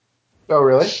Oh,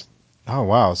 really? Oh,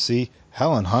 wow. See,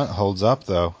 Helen Hunt holds up,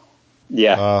 though.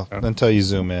 Yeah. Until you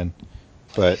zoom in.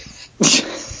 But,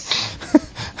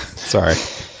 sorry.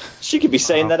 She could be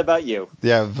saying that about you.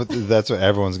 Yeah, but that's what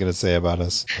everyone's going to say about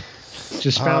us.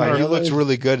 Just found he looks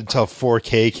really good until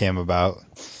 4K came about.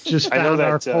 Just found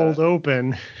our cold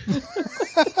open.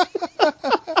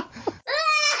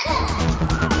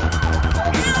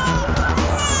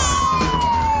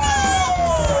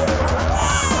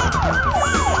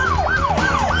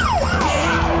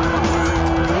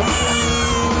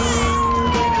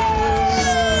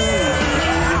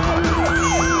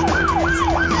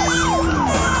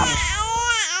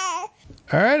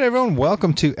 All right, everyone.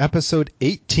 Welcome to episode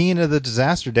 18 of the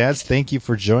Disaster Dads. Thank you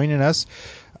for joining us.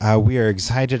 We are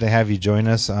excited to have you join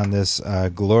us on this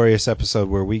glorious episode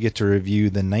where we get to review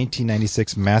the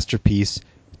 1996 masterpiece,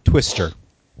 Twister.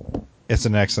 It's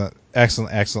an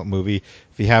excellent movie.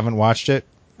 If you haven't watched it,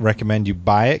 recommend you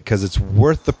buy it because it's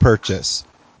worth the purchase.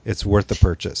 It's worth the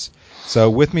purchase. So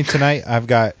with me tonight, I've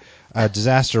got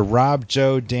Disaster Rob,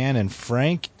 Joe, Dan, and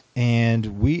Frank.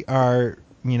 And we are,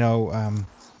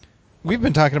 we've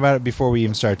been talking about it before we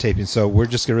even started taping, so we're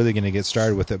just really going to get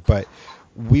started with it. But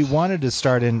we wanted to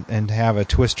start and have a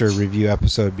Twister review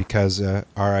episode because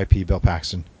R.I.P. Bill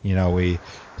Paxton. We loved it.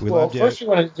 Well, first we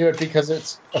wanted to do it because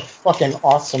it's a fucking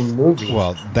awesome movie.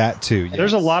 Well, that too. Yes.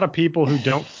 There's a lot of people who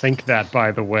don't think that,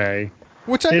 by the way.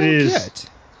 Which I don't get.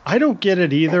 I don't get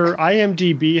it either.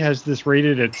 IMDb has this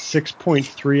rated at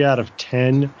 6.3 out of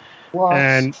 10. What?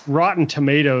 And Rotten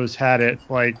Tomatoes had it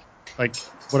like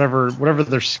whatever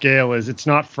their scale is. It's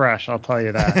not fresh, I'll tell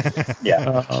you that.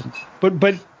 Yeah.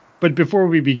 But before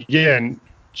we begin,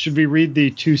 should we read the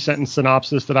 2-sentence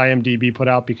synopsis that IMDb put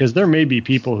out? Because there may be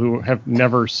people who have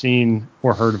never seen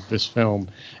or heard of this film.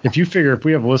 If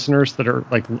we have listeners that are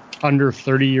like under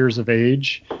 30 years of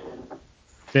age,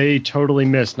 they totally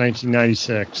missed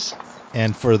 1996.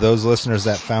 And for those listeners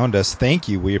that found us, thank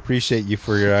you. We appreciate you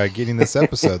for getting this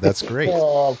episode. That's great.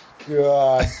 Oh,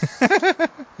 God.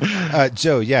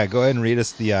 Joe, yeah, go ahead and read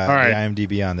us the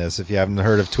IMDb on this. If you haven't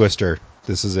heard of Twister,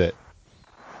 this is it.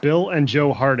 Bill and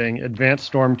Joe Harding, advanced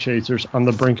storm chasers on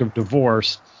the brink of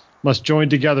divorce, must join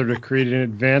together to create an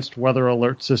advanced weather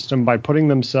alert system by putting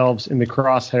themselves in the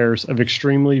crosshairs of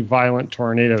extremely violent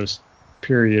tornadoes.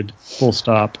 Period. Full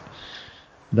stop.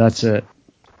 That's it.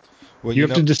 Well, you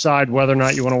have to decide whether or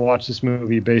not you want to watch this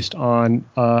movie based on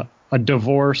a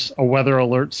divorce, a weather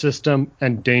alert system,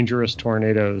 and dangerous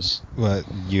tornadoes. Well,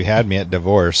 you had me at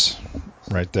divorce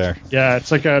right there. Yeah, it's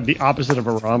like the opposite of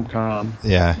a rom-com.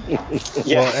 Yeah.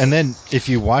 Well, and then if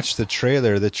you watch the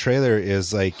trailer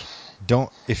is like,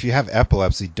 if you have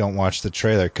epilepsy, don't watch the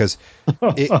trailer because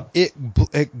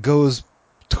it goes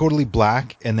totally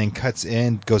black and then cuts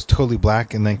in, goes totally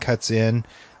black and then cuts in.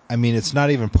 I mean, it's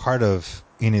not even part of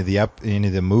any of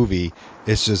the movie.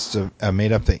 It's just a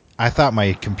made up thing. I thought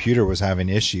my computer was having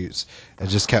issues. It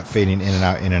just kept fading in and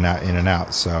out, in and out, in and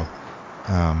out. So,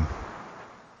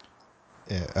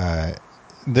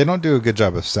 they don't do a good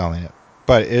job of selling it,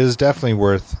 but it is definitely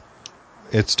worth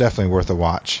a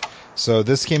watch. So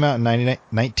this came out in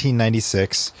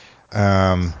 1996.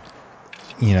 The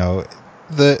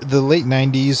late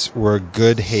 90s were a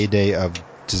good heyday of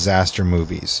disaster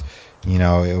movies.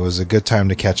 It was a good time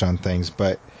to catch on things,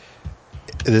 but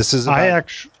this is I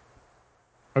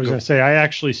was going to say, I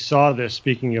actually saw this,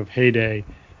 speaking of heyday,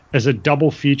 as a double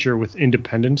feature with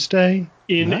Independence Day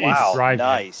in a drive-in.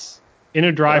 Nice. In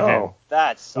a drive-in. Oh,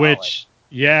 that's solid.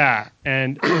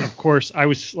 And of course, I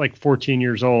was like 14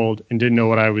 years old and didn't know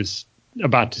what I was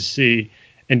about to see.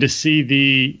 And to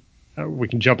see we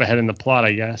can jump ahead in the plot,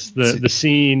 I guess, the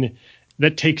scene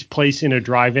that takes place in a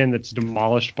drive-in that's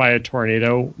demolished by a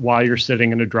tornado while you're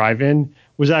sitting in a drive-in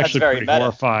was actually pretty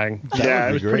horrifying. Yeah,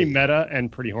 it was pretty meta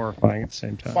and pretty horrifying at the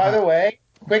same time. By the way,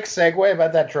 quick segue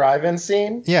about that drive-in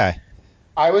scene. Yeah.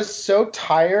 I was so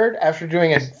tired after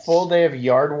doing a full day of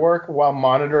yard work while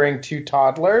monitoring 2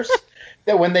 toddlers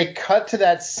that when they cut to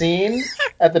that scene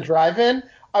at the drive-in,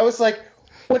 I was like,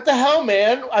 what the hell,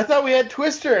 man? I thought we had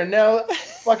Twister, and now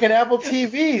fucking Apple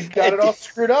TV's got it all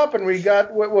screwed up, and we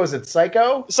got, what was it,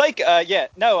 Psycho? Yeah.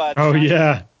 No. Oh,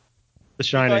 yeah. The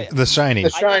Shining. The Shining. The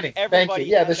Shining. Thank you.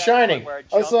 Yeah, The Shining. I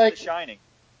was like,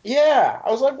 yeah.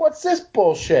 I was like, what's this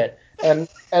bullshit? And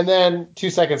then 2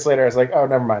 seconds later, I was like, oh,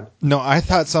 never mind. No, I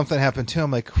thought something happened too.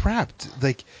 I'm like, crap.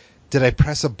 Like, did I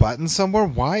press a button somewhere?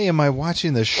 Why am I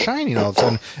watching The Shining all of a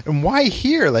sudden? And why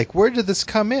here? Like, where did this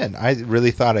come in? I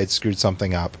really thought I'd screwed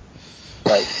something up.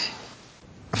 Right.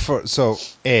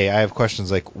 I have questions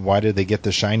like, why did they get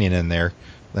The Shining in there?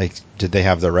 Like, did they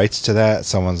have the rights to that?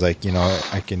 Someone's like,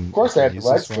 I can. Of course, they had the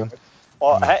rights to it.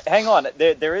 Well, hang on.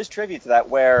 There is trivia to that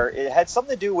where it had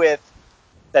something to do with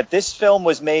that this film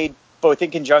was made both in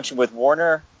conjunction with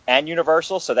Warner and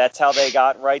Universal, so that's how they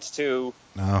got rights to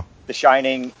The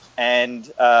Shining and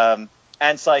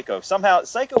Psycho. Somehow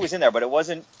Psycho was in there, but it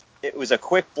wasn't. It was a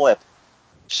quick blip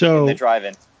in the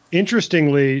drive-in.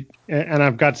 Interestingly, and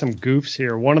I've got some goofs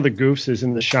here. One of the goofs is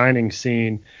in the Shining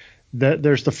scene.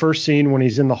 There's the first scene when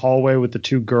he's in the hallway with the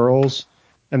two girls,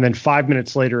 and then 5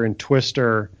 minutes later in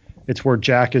Twister, it's where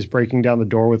Jack is breaking down the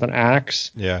door with an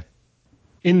axe. Yeah.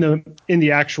 In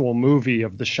the actual movie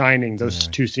of The Shining, those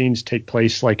two scenes take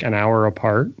place like an hour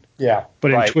apart. Yeah.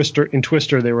 But in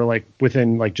Twister, they were like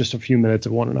within like just a few minutes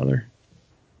of one another.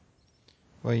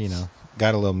 Well,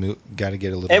 got to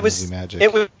get a little movie magic.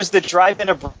 It was the drive-in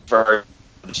version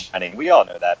of The Shining. We all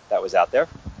know that was out there.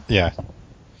 Yeah.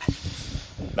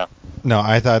 No,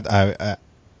 I thought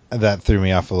that threw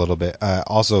me off a little bit.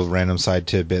 Also, random side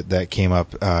tidbit that came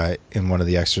up in one of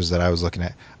the extras that I was looking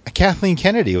at. Kathleen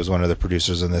Kennedy was one of the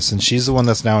producers in this, and she's the one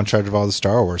that's now in charge of all the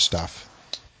Star Wars stuff.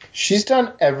 She's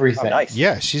done everything. Oh, nice.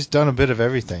 Yeah, she's done a bit of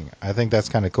everything. I think that's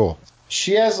kind of cool.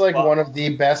 She has one of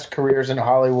the best careers in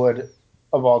Hollywood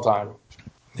of all time.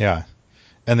 Yeah.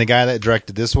 And the guy that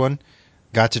directed this one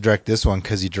got to direct this one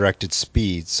because he directed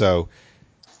Speed. So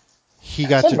he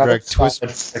got to direct Twister.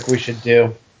 Like we should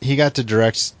do. He got to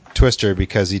direct Twister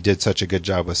because he did such a good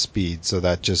job with Speed. So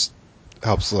that just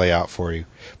helps lay out for you.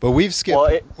 But we've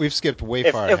skipped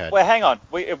way far ahead. Well, hang on.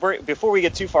 Before we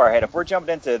get too far ahead, if we're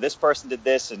jumping into this person did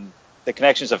this and the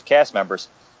connections of cast members,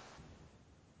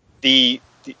 the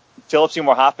Philip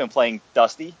Seymour Hoffman playing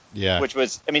Dusty, which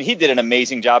was, he did an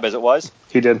amazing job as it was.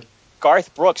 He did.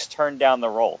 Garth Brooks turned down the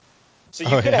role. So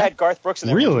you could have had Garth Brooks in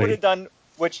there,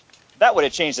 that would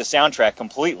have changed the soundtrack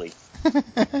completely.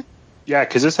 Yeah,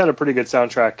 because this had a pretty good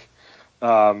soundtrack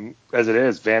as it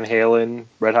is. Van Halen,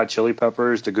 Red Hot Chili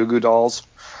Peppers, the Goo Goo Dolls.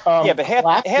 But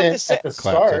half the at the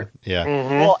start. Yeah.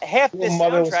 Mm-hmm. Well, half the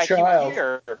soundtrack you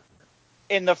hear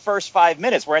in the first 5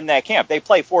 minutes. We're in that camp. They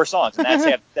play 4 songs,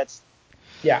 and that's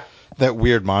yeah. That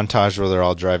weird montage where they're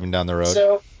all driving down the road.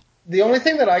 So the only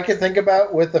thing that I could think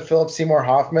about with the Philip Seymour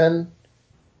Hoffman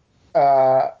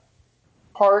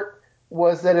part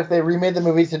was that if they remade the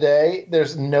movie today,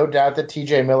 there's no doubt that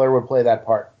T.J. Miller would play that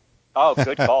part. Oh,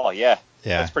 good call. Yeah.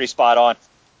 Yeah. That's pretty spot on.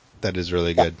 That is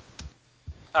really good.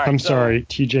 All right, I'm sorry,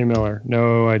 T.J. Miller.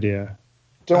 No idea.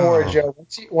 Don't worry, Joe.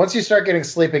 Once you start getting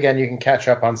sleep again, you can catch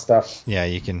up on stuff. Yeah,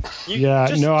 you can.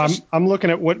 I'm looking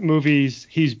at what movies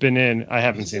he's been in. I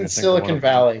haven't seen in Silicon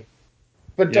Valley.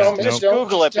 But don't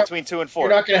Google it between 2 and 4.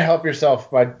 You're not going to help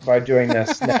yourself by doing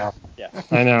this now. Yeah.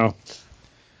 I know.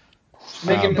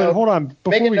 But hold on,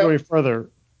 before we go any further,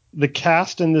 the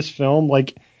cast in this film,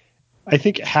 I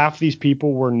think half these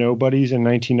people were nobodies in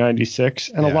 1996,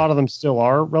 and a lot of them still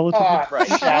are relatively.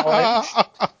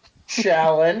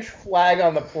 Challenge, flag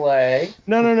on the play.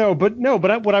 No. But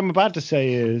what I'm about to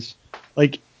say is, all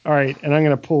right, and I'm going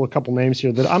to pull a couple names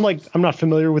here that I'm not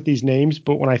familiar with these names,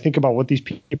 but when I think about what these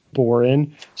people were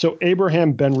in, so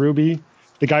Abraham Benrubi,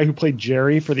 the guy who played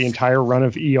Jerry for the entire run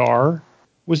of ER,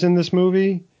 was in this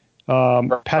movie.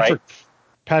 Patrick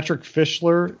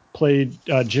Fischler played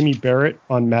Jimmy Barrett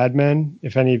on Mad Men.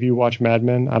 If any of you watch Mad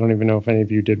Men, I don't even know if any of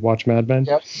you did watch Mad Men.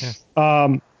 Yep.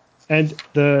 Yeah. And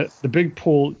the big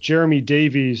pull, Jeremy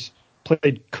Davies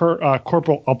played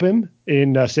Corporal Upham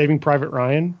in Saving Private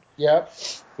Ryan. Yep.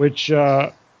 Which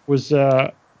was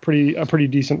a pretty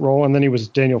decent role, and then he was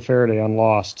Daniel Faraday on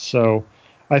Lost. So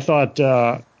I thought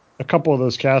a couple of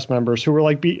those cast members who were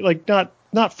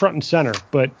not front and center,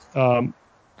 but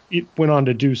it went on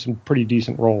to do some pretty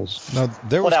decent roles. No,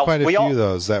 there was quite a few of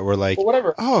those that were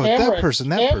whatever. That person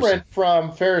Cameron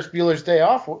from Ferris Bueller's Day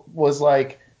Off was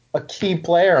a key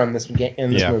player in this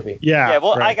movie. Yeah.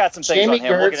 Well, right. I got some things on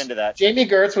him. We'll get into that. Jamie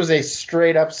Gertz was a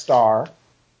straight up star.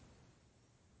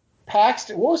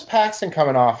 Paxton, what was Paxton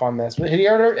coming off on this? Had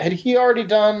he already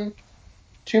done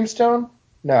Tombstone?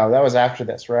 No, that was after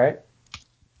this, right?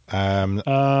 I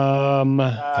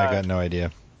got no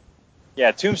idea.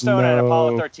 Yeah, Tombstone and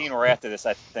Apollo 13 were after this,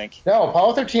 I think. No,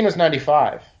 Apollo 13 was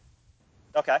 95.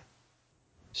 Okay.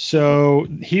 So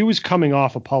he was coming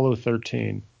off Apollo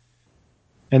 13.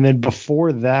 And then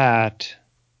before that,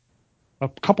 a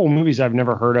couple of movies I've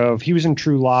never heard of. He was in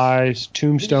True Lies.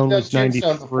 Tombstone was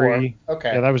 93.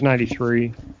 Okay. Yeah, that was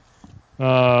 93. He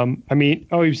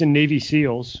was in Navy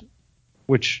SEALs,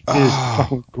 which is a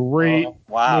fucking great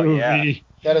movie. Yeah.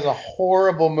 That is a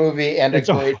horrible movie and a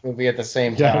great movie at the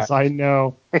same time. Yes, I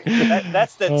know.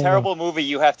 That's the terrible movie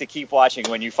you have to keep watching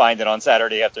when you find it on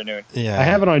Saturday afternoon. Yeah. I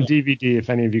have it on DVD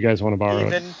if any of you guys want to borrow it.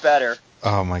 Even better.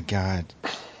 Oh, my God.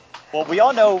 Well, we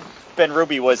all know Ben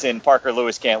Ruby was in Parker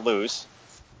Lewis Can't Lose.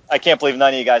 I can't believe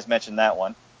none of you guys mentioned that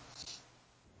one.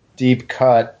 Deep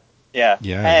Cut. Yeah.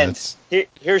 Yeah. And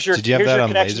here's your. Did you have here's that your on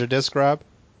connection. Laserdisc, Rob?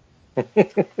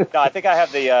 No, I think I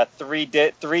have the three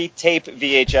tape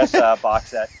VHS box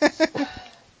set.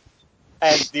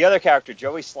 And the other character,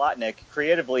 Joey Slotnick,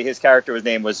 creatively his character's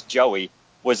name was Joey,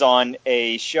 was on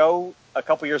a show a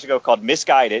couple years ago called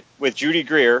Misguided with Judy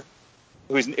Greer,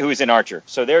 who's in Archer.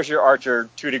 So there's your Archer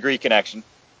 2 Degree connection.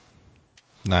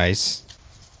 Nice.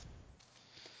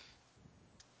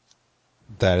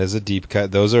 That is a deep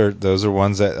cut. Those are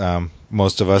ones that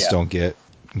most of us don't get.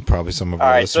 And probably some of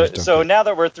our listeners don't. So now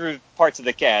that we're through parts of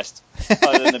the cast,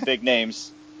 other than the big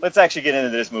names, let's actually get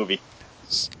into this movie.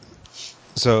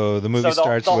 So the movie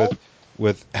starts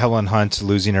with Helen Hunt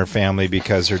losing her family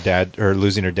because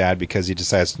losing her dad because he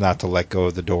decides not to let go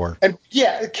of the door. And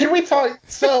can we talk?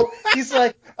 So he's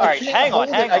like, I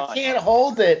can't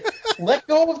hold it. Let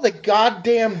go of the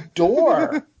goddamn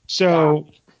door. So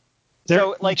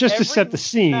just to set the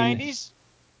scene,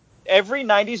 every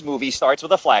 90s movie starts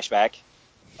with a flashback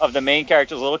of the main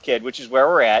character's little kid, which is where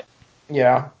we're at.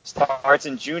 Yeah. Starts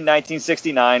in June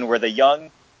 1969, where the young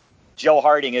Joe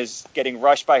Harding is getting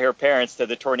rushed by her parents to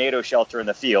the tornado shelter in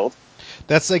the field.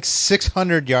 That's like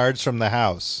 600 yards from the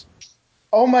house.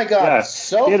 Oh my God!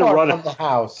 So far from the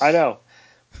house. I know.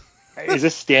 Is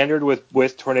this standard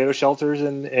with tornado shelters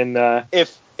in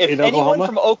if in anyone Oklahoma?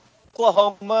 from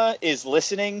Oklahoma is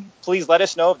listening, please let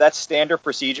us know if that's standard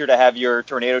procedure to have your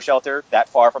tornado shelter that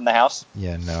far from the house.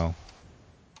 Yeah, no.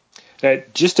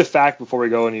 Just a fact before we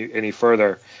go any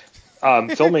further.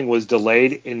 Filming was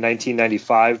delayed in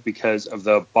 1995 because of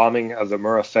the bombing of the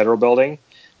Murrah Federal Building,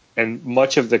 and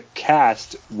much of the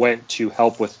cast went to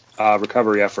help with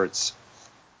recovery efforts.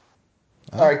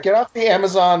 All right, get off the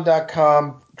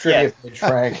Amazon.com trivia page,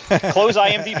 Frank. Close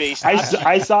IMDb.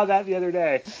 I saw that the other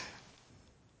day.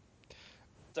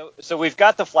 So we've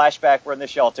got the flashback. We're in the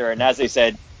shelter, and as they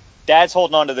said, Dad's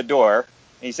holding on to the door.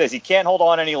 And he says he can't hold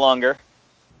on any longer.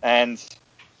 And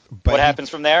what happens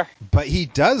from there? But he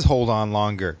does hold on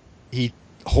longer. He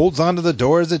holds onto the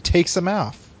door as it takes him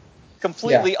off.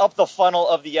 Completely up the funnel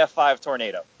of the F5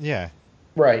 tornado. Yeah.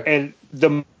 Right. And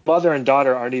the mother and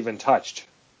daughter aren't even touched.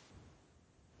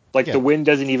 The wind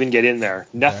doesn't even get in there.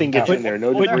 Nothing gets in there.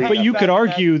 No debris. But you could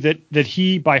argue that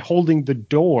he, by holding the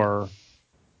door,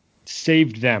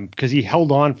 saved them because he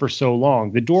held on for so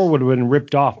long. The door would have been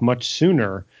ripped off much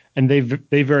sooner, and they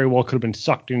very well could have been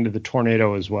sucked into the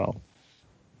tornado as well.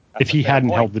 If he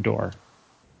hadn't held the door.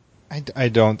 I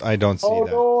don't see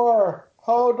that.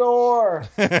 Hodor.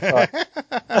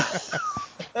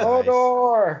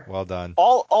 Hodor. Well done.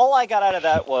 All I got out of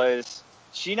that was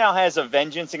she now has a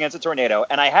vengeance against a tornado,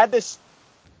 and I had the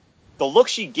look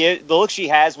she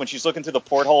has when she's looking through the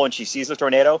porthole and she sees the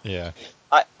tornado. Yeah.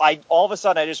 I all of a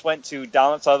sudden I just went to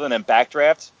Donald Sutherland and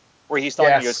Backdraft, where he's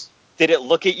talking. He goes, "Did it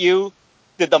look at you?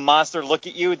 Did the monster look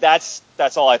at you?" That's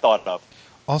all I thought of.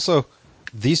 Also,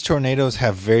 these tornadoes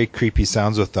have very creepy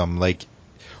sounds with them. Like,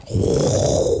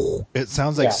 it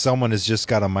sounds like someone has just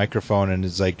got a microphone and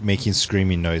is like making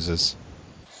screaming noises.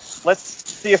 Let's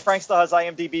see if Frank still has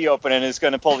IMDb open and is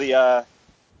going to pull the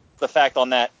fact on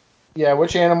that. Yeah,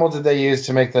 which animal did they use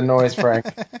to make the noise, Frank?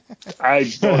 I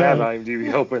don't have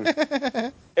IMDb open.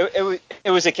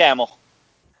 It was a camel.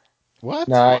 What?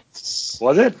 Nice.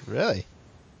 Was it? Really?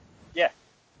 Yeah.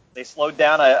 They slowed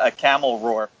down a camel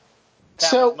roar.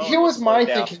 So here was my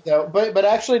thinking, though, but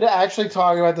actually to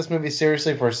talk about this movie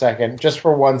seriously for a second, just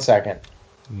for 1 second.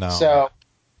 No. So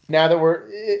now that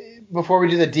before we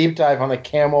do the deep dive on the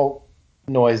camel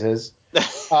noises,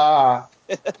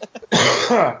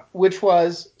 which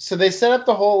was, so they set up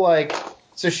the whole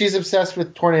so she's obsessed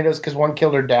with tornadoes because one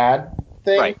killed her dad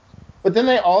thing, right? But then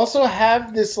they also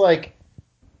have this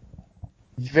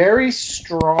very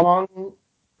strong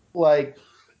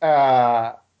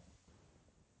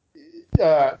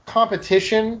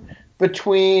competition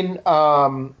between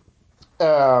Prince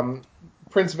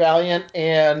Valiant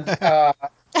and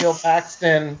Bill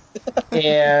Paxton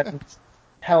and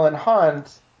Helen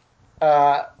Hunt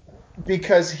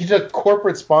because he took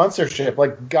corporate sponsorship,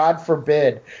 God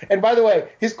forbid. And by the way,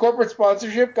 his corporate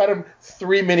sponsorship got him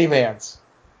 3 minivans.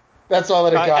 That's all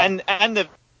that it got.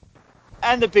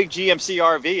 And the big GMC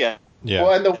RV. Yeah.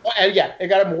 Well, it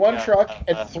got him 1 truck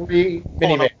and 3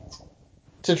 minivans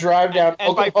to drive down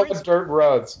Oklahoma's dirt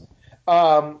roads.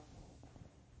 But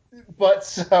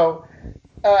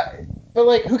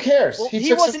who cares? Well,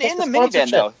 he wasn't in the minivan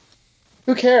though.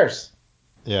 Who cares?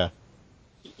 Yeah.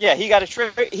 Yeah, he got a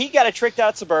tricked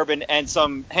out Suburban and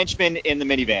some henchmen in the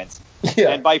minivans. Yeah.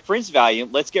 And by Prince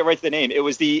Valiant, let's get right to the name. It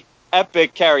was the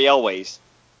Epic Carry Elways.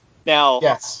 Now,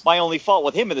 Yes. my only fault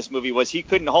with him in this movie was he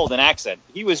couldn't hold an accent.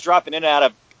 He was dropping in and out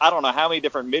of I don't know how many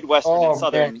different Midwestern and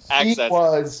Southern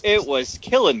accents. It was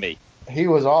killing me. He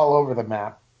was all over the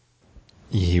map.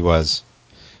 He was.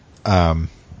 Sorry,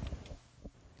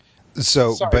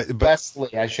 but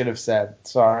Wesley, I should have said.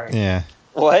 Sorry. Yeah.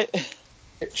 What?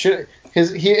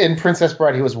 He in Princess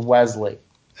Bride he was Wesley.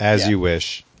 As you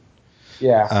wish.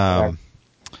 Yeah.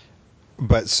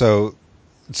 But so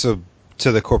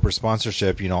to the corporate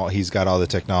sponsorship, he's got all the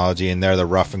technology, and they're the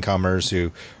rough and comers who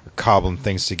are cobbling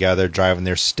things together, driving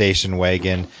their station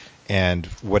wagon, and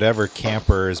whatever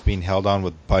camper is being held on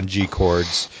with bungee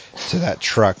cords to that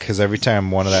truck, because every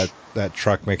time one of that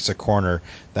truck makes a corner,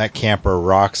 that camper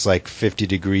rocks like 50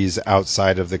 degrees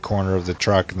outside of the corner of the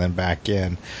truck and then back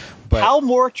in. But how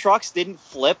more trucks didn't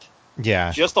flip?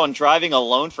 Yeah. Just on driving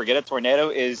alone, forget a tornado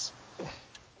is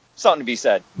something to be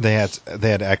said. They had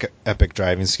epic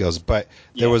driving skills, but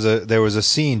there was a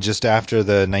scene just after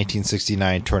the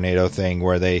 1969 tornado thing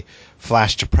where they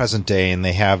flash to present day, and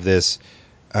they have this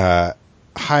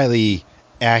highly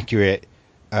accurate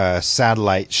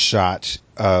satellite shot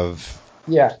of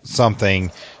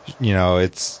something.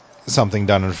 It's something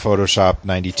done in Photoshop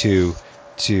 92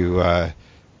 to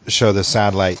show the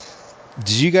satellite.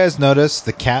 Did you guys notice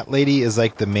the cat lady is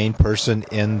like the main person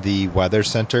in the weather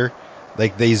center?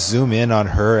 Like, they zoom in on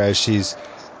her as she's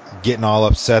getting all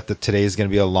upset that today's going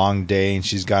to be a long day and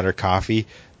she's got her coffee.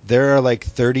 There are like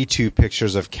 32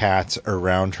 pictures of cats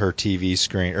around her TV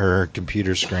screen or her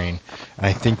computer screen, and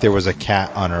I think there was a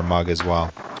cat on her mug as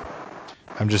well.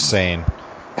 I'm just saying,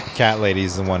 the cat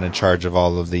lady's the one in charge of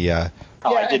all of the and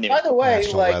by the way,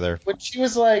 like weather. When she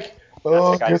was like,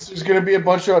 "Oh, I guess there's going to be a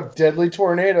bunch of deadly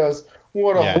tornadoes.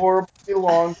 What a horribly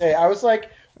long day." I was like,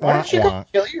 "Why don't you go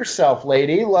kill yourself,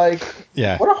 lady?" Like,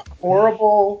 what a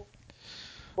horrible.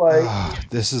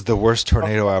 This is the worst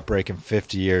tornado outbreak in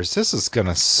 50 years. This is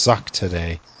gonna suck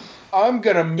today. I'm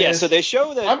gonna miss. Yeah, so they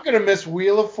show that. I'm gonna miss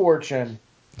Wheel of Fortune.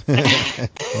 You're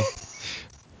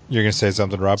gonna say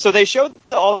something, Rob? So they showed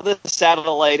all the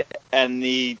satellite and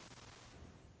the.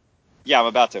 Yeah, I'm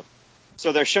about to.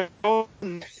 So they're showing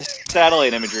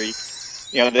satellite imagery.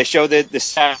 They show the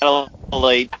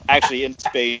satellite actually in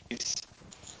space.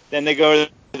 Then they go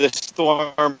to the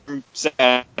storm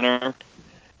center.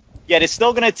 Yet it's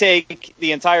still going to take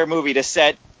the entire movie to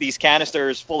set these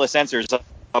canisters full of sensors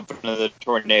up into the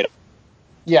tornado.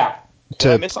 Yeah.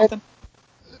 Did I miss something?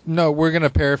 No, we're going to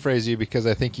paraphrase you because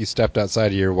I think you stepped outside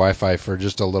of your Wi-Fi for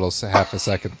just a little half a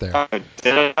second there.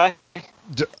 Did I?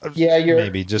 Yeah,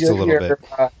 maybe just a little bit.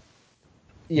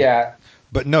 Yeah.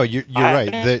 But no, you're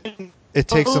right. It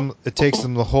takes them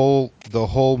the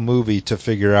whole movie to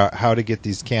figure out how to get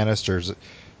these canisters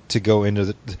to go into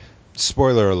the.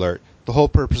 Spoiler alert. The whole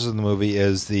purpose of the movie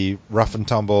is the rough and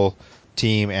tumble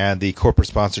team and the corporate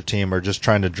sponsor team are just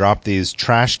trying to drop these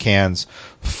trash cans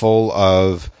full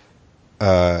of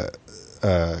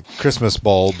Christmas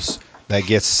bulbs that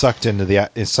get sucked into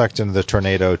the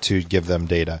tornado to give them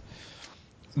data.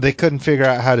 They couldn't figure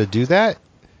out how to do that.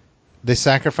 They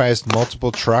sacrificed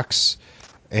multiple trucks,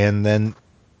 and then,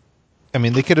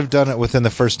 they could have done it within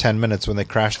the first 10 minutes when they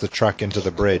crashed the truck into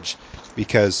the bridge,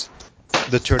 because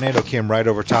the tornado came right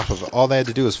over top of it. All they had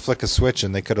to do was flick a switch,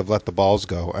 and they could have let the balls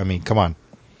go. Come on.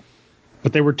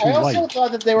 But they were too light. I also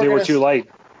thought that they were too light.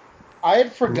 I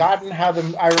had forgotten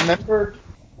I remembered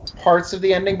parts of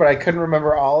the ending, but I couldn't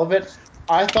remember all of it.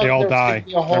 I thought there was going to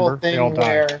be a whole thing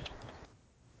where...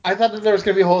 I thought that there was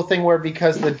going to be a whole thing where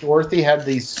because the Dorothy had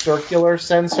these circular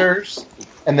sensors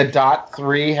and the Dot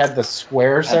 3 had the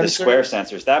square sensors. The square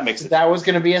sensors. That makes it. That was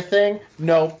going to be a thing?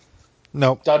 Nope.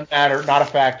 Doesn't matter. Not a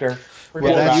factor.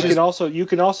 You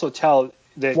can also tell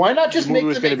that. Why not just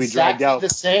make them exactly the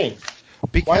same?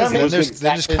 Because then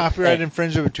there's copyright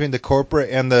infringement between the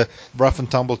corporate and the rough and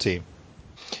tumble team.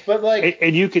 But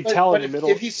and you could tell in the middle.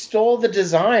 If he stole the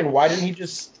design, why didn't he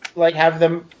just have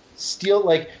them steal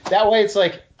that way?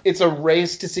 It's a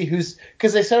race to see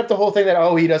because they set up the whole thing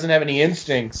that he doesn't have any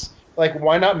instincts.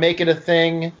 Why not make it a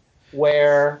thing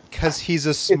where because he's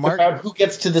a smart. It's about who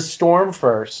gets to the storm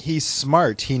first. He's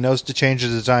smart. He knows to change the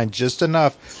design just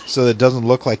enough so that it doesn't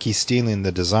look like he's stealing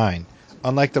the design.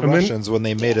 Unlike the Russians, when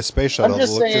they made a space shuttle, it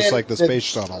looked just like the space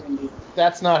shuttle.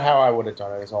 That's not how I would have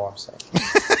done it. Is all I'm saying.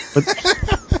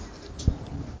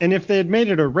 And if they had made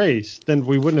it a race, then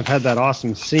we wouldn't have had that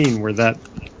awesome scene where that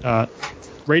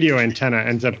radio antenna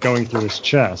ends up going through his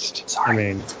chest.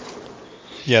 Sorry.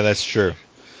 Yeah, that's true.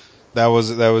 That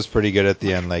was pretty good at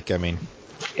the end.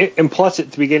 And plus, at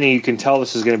the beginning, you can tell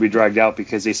this is going to be dragged out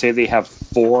because they say they have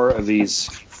 4 of these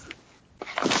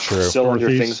cylinder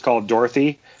things called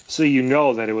Dorothy. So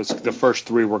that it was the first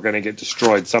 3 were going to get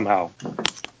destroyed somehow.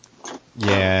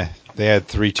 Yeah, they had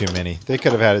 3 too many. They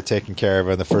could have had it taken care of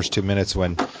in the first 2 minutes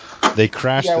when they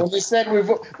crashed. Yeah, when they said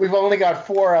we've only got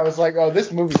 4, I was like, oh, this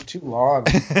movie's too long.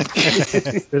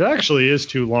 It actually is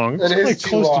too long. It's like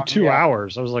close to 2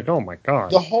 hours. I was like, oh my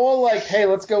god. The whole hey,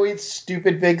 let's go eat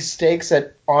stupid big steaks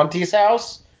at Auntie's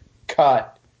house.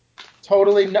 Cut.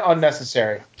 Totally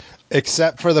unnecessary.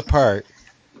 Except for the part.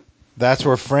 That's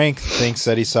where Frank thinks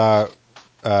that he saw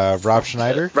Rob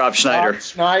Schneider. Rob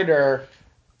Schneider.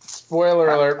 Spoiler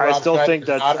alert. I still think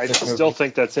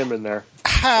that's him in there.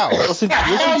 How? Listen to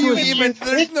his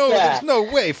there's no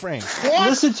way, Frank. What?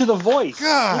 Listen to the voice.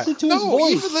 God, listen to his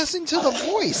voice. Even listen to the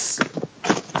voice.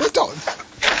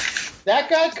 That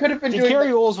guy could have been doing Carrie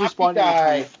the Oles copy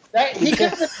guy. He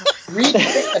could have been reading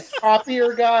the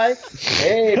copier guy.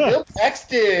 Hey, Bill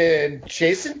Paxton,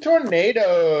 chasing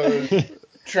tornadoes,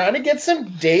 trying to get some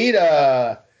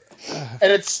data,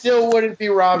 and it still wouldn't be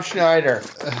Rob Schneider.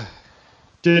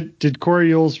 Did Corey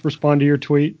Yules respond to your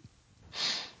tweet?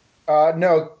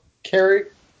 No,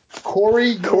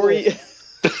 Corey did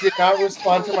not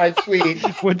respond to my tweet.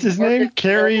 What's his name?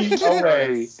 Carrie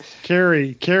Yules.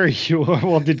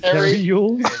 Well, did Carrie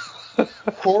Yules?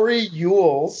 Corey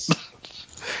Yules.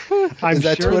 I'm Is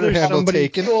that sure Twitter there's handle somebody.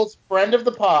 taken? Yules, friend of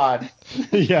the pod.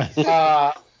 Yes.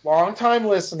 Long-time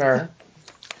listener.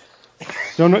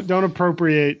 Don't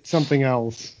appropriate something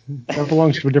else. That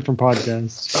belongs to a different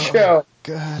podcast. Joe.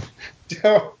 God.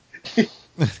 Joe.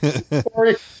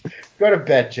 Corey, go to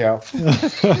bed, Joe.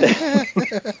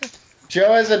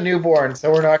 Joe has a newborn,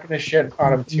 so we're not going to shit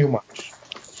on him too much.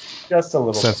 Just a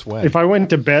little. Since when? If I went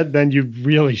to bed, then you'd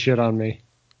really shit on me.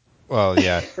 Well,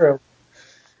 yeah. True.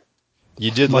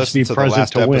 You did Must listen to the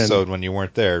last to episode when you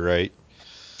weren't there, right?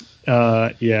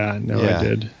 I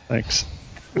did. Thanks.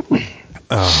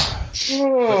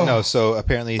 But no, so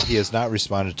apparently he has not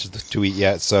responded to the tweet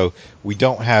yet, so we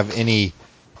don't have any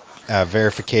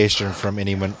verification from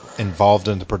anyone involved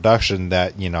in the production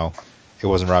that, it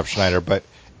wasn't Rob Schneider, but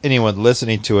anyone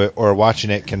listening to it or watching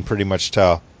it can pretty much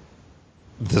tell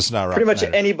this is not Rob Schneider. Pretty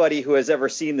much anybody who has ever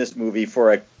seen this movie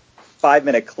for a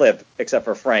 5-minute clip, except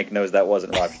for Frank, knows that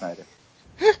wasn't Rob Schneider.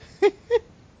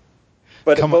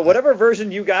 But whatever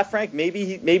version you got, Frank, maybe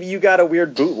you got a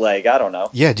weird bootleg. I don't know.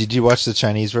 Yeah, did you watch the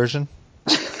Chinese version?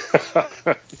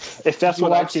 If that's what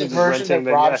watched the version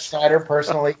that Rob Schneider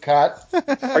personally cut.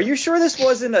 Are you sure this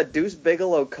wasn't a Deuce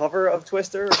Bigelow cover of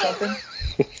Twister or something?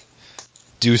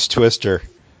 Deuce Twister.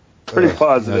 Pretty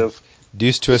positive.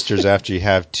 Deuce Twisters after you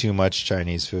have too much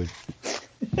Chinese food.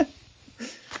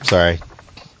 Sorry.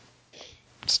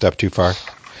 Step too far.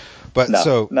 But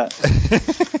no.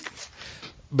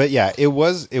 But yeah, it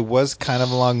was kind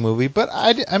of a long movie, but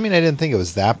I didn't think it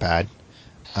was that bad.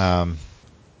 I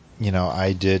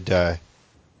did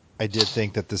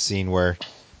think that the scene where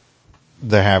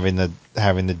they're having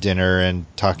the dinner and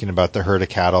talking about the herd of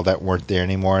cattle that weren't there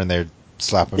anymore and they're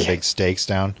slapping big steaks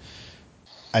down,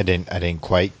 I didn't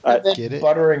quite get it.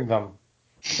 Buttering them.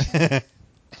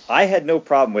 I had no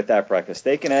problem with that breakfast.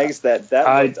 Steak and eggs, that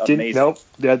looked amazing. Nope,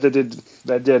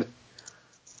 that did.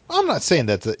 I'm not saying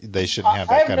that they shouldn't have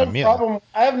that kind of meal.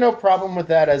 I have no problem with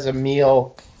that as a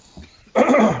meal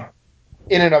in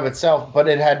and of itself, but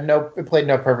it played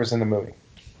no purpose in the movie.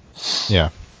 Yeah.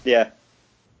 Yeah.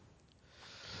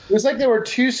 It was like there were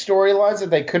 2 storylines that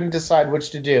they couldn't decide which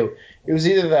to do. It was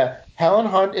either the Helen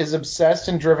Hunt is obsessed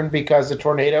and driven because the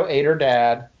tornado ate her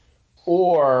dad,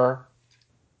 or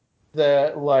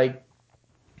the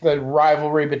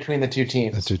rivalry between the 2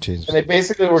 teams. The 2 teams. And they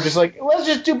basically were just like, let's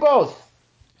just do both.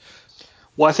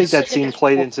 Well, I think that scene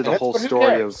played into the whole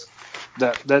story of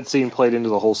that scene played into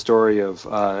the whole story of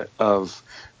not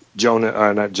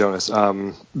Jonas,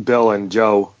 Bill and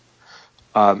Joe,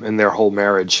 and their whole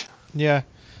marriage. Yeah.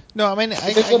 No, I mean,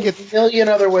 I get a million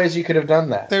other ways you could have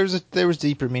done that. There was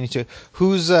deeper meaning to it.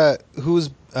 Who's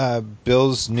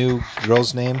Bill's new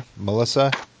girl's name?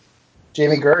 Melissa?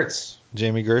 Jamie Gertz.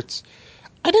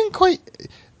 I didn't quite.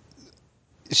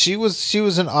 She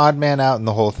was an odd man out in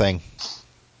the whole thing.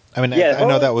 I mean, I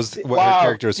know that was what her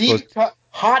character was supposed to.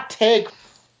 Hot take.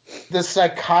 The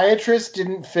psychiatrist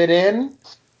didn't fit in.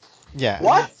 Yeah.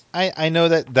 What? I know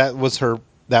that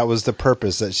was the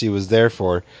purpose that she was there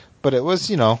for, but it was,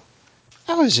 I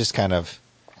was just kind of,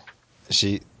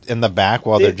 she in the back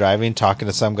while they're driving talking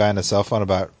to some guy on a cell phone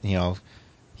about,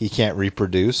 he can't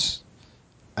reproduce.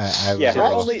 I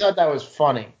thought that was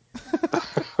funny.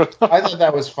 I thought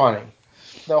that was funny.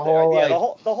 The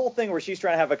whole thing where she's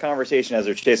trying to have a conversation as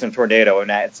they're chasing a tornado, and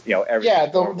that's everything. Yeah,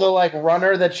 the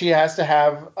runner that she has to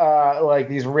have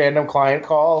these random client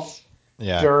calls.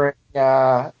 Yeah.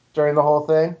 During the whole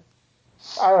thing,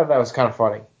 I thought that was kind of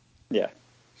funny. Yeah,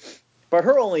 but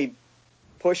her only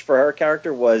push for her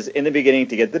character was in the beginning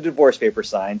to get the divorce papers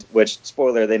signed, which,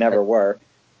 spoiler, they never were.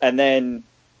 And then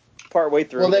partway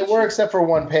through... Well, they were except for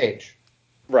one page.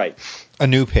 Right. A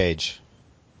new page.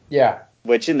 Yeah.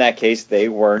 Which, in that case, they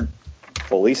weren't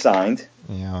fully signed.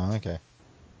 Yeah, okay.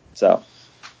 So...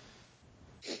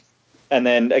 And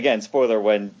then, again, spoiler,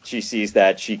 when she sees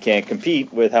that she can't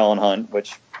compete with Helen Hunt,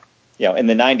 which, in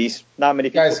the 90s, not many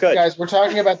people could. Guys, we're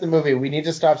talking about the movie. We need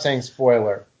to stop saying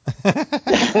spoiler. I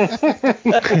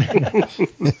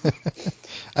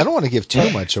don't want to give too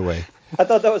much away. I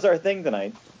thought that was our thing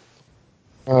tonight.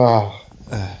 Oh.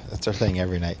 That's our thing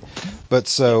every night. But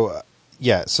so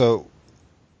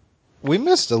we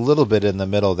missed a little bit in the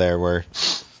middle there where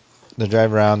they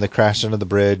drive around, they crash into the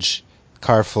bridge,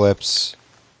 car flips...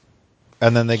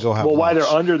 And then they go have lunch. While they're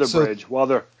under the bridge, while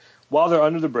they're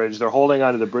under the bridge, they're holding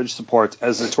onto the bridge supports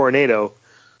as the tornado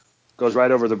goes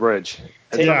right over the bridge.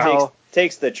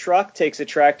 Takes the truck, takes a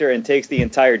tractor, and takes the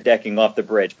entire decking off the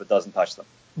bridge, but doesn't touch them.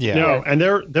 Yeah. No, and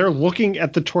they're looking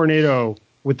at the tornado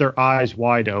with their eyes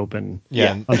wide open.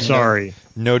 Yeah. I'm sorry.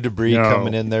 No debris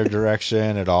coming in their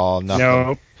direction at all. Nothing.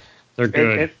 No, they're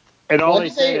good. And all they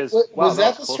say is, was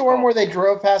that the storm where they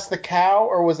drove past the cow,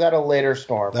 or was that a later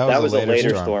storm? That was a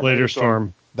later storm. Later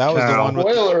storm. That was the one with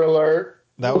spoiler alert.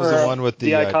 That was the one with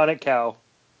the iconic cow.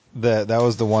 That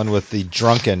was the one with the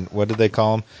drunken. What did they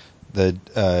call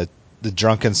them? The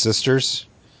drunken sisters,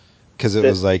 because it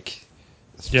was like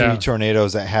three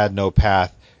tornadoes that had no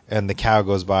path, and the cow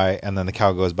goes by, and then the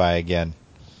cow goes by again.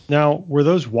 Now, were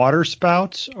those water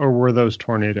spouts or were those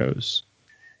tornadoes?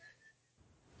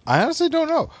 I honestly don't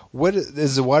know. What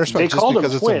is the water spout just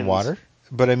because it's in water?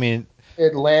 But I mean,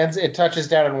 it touches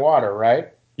down in water, right?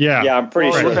 Yeah, I'm pretty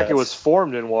sure. It looked like it was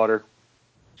formed in water.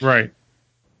 Right.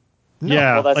 No.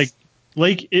 Yeah,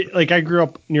 like I grew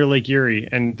up near Lake Erie,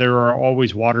 and there are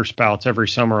always water spouts every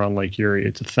summer on Lake Erie.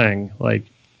 It's a thing. Like,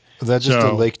 is that just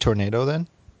a lake tornado then?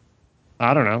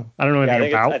 I don't know. I don't know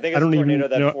anything about. I think it's a tornado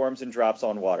that forms and drops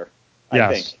on water. Yes.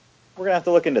 I think. We're going to have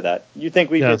to look into that. You think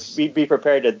we'd be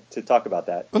prepared to talk about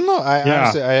that? Well, no,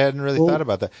 honestly, I hadn't really thought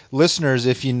about that. Listeners,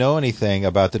 if you know anything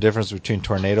about the difference between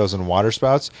tornadoes and water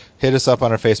spouts, hit us up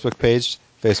on our Facebook page,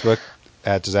 Facebook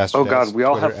at Disaster Oh, Dads, God, we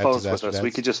all Twitter have phones with us. Dads.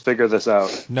 We could just figure this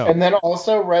out. No. And then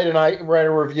also write a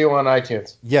review on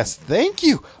iTunes. Yes, thank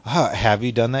you. Have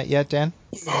you done that yet, Dan?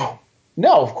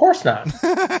 No, of course not.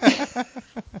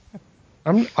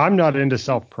 I'm not into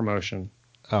self-promotion.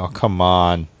 Oh, come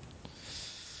on.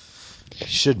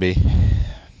 Should be.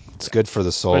 It's good for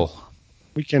the soul.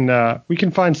 But we can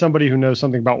find somebody who knows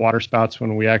something about water spouts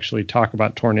when we actually talk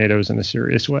about tornadoes in a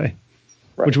serious way,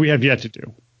 which we have yet to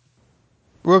do.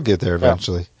 We'll get there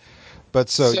eventually. But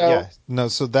so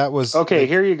that was... Okay,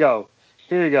 here you go.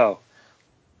 A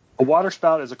water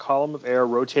spout is a column of air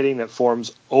rotating that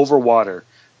forms over water.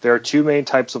 There are two main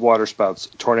types of water spouts,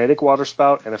 tornadic water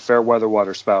spout and a fair weather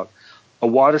water spout. A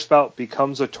water spout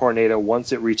becomes a tornado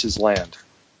once it reaches land.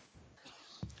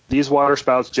 These water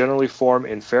spouts generally form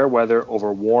in fair weather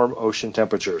over warm ocean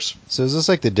temperatures. So is this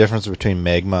like the difference between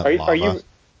magma and lava?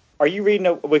 Are you reading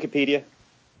Wikipedia?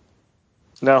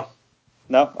 No.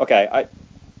 No? Okay.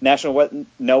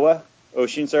 NOAA,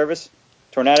 Ocean Service,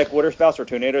 tornadic water spouts or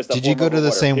tornadoes that Did you go to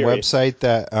the same website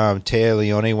that Téa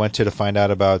Leoni went to find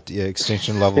out about the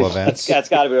extinction level events? That's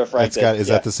got to be what Frank said. Is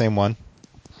that the same one?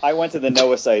 I went to the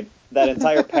NOAA site. That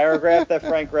entire paragraph that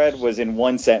Frank read was in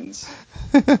one sentence.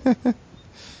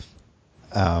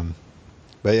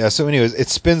 But yeah, so anyways, it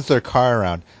spins their car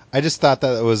around. I just thought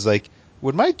that it was like,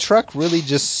 would my truck really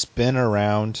just spin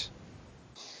around?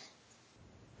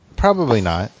 Probably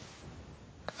not.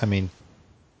 I mean,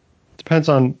 depends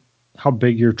on how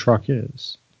big your truck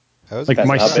is. Like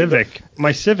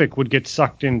my Civic would get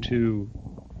sucked into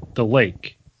the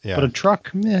lake. Yeah. But a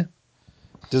truck, meh.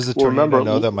 Does the tornado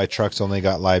know that my truck's only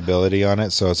got liability on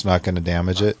it, so it's not going to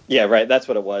damage it? Yeah, right. That's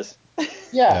what it was.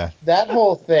 Yeah, that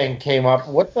whole thing came up.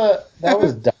 That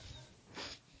was dumb.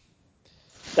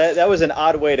 That was an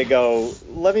odd way to go.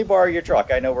 Let me borrow your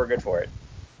truck. I know we're good for it.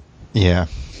 Yeah.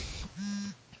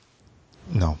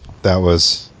 No, there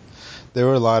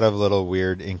were a lot of little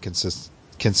weird inconsistencies.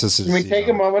 Can we take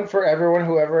a moment for everyone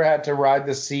who ever had to ride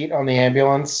the seat on the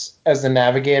ambulance as the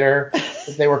navigator?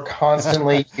 They were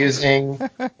constantly using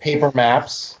paper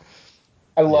maps.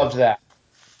 I loved that.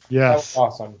 Yes. That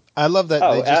was awesome. I love that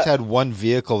they just had one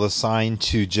vehicle assigned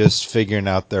to just figuring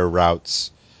out their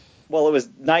routes. Well, it was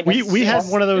 96. We had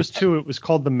one of those too. It was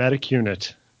called the medic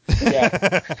unit.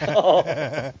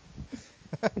 Yeah.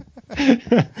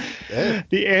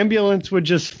 The ambulance would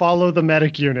just follow the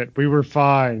medic unit. We were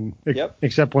fine. Yep.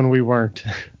 Except when we weren't.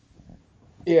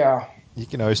 Yeah. You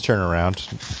can always turn around.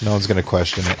 No one's going to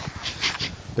question it.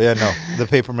 But yeah, no, the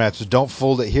paper maps, don't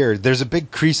fold it here. There's a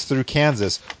big crease through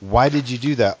Kansas. Why did you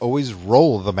do that? Always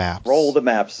roll the maps. Roll the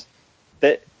maps.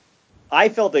 That I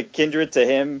felt a kindred to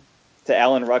him, to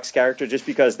Alan Ruck's character, just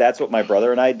because that's what my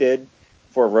brother and I did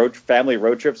for family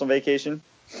road trips on vacation.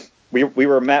 We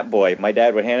were a map boy. My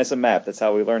dad would hand us a map. That's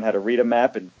how we learned how to read a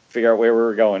map and figure out where we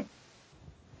were going.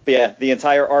 But yeah, the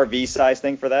entire RV size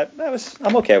thing for that,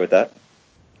 I'm okay with that.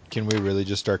 Can we really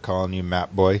just start calling you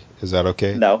Map Boy? Is that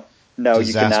okay? No, Disaster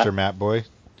you cannot. Map Boy?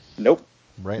 Nope.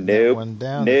 Write that one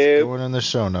down. Nope. It's going in the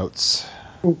show notes.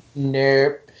 Nope.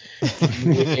 Nope.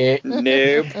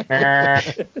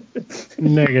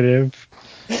 Negative.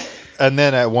 And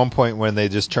then at one point when they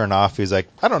just turn off, he's like,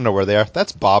 I don't know where they are.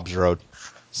 That's Bob's Road.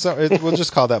 So we'll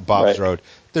just call that Bob's Right. Road.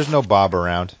 There's no Bob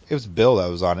around. It was Bill that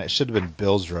was on it. It should have been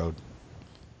Bill's Road.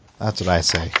 That's what I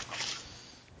say.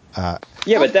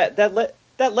 Yeah, but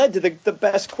that led to the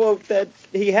best quote that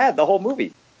he had the whole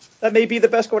movie. That may be the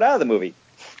best quote out of the movie.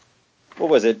 What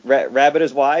was it? Rabbit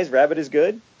is wise, rabbit is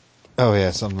good. Oh,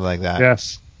 yeah, something like that.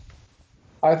 Yes.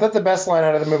 I thought the best line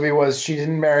out of the movie was, "She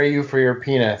didn't marry you for your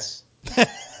penis."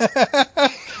 That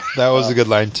was a good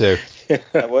line, too.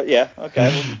 Yeah,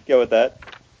 okay, we'll go with that.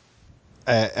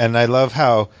 And I love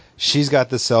how she's got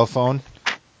the cell phone,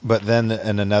 but then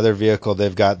in another vehicle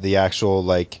they've got the actual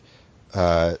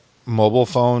mobile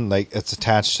phone, like it's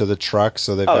attached to the truck,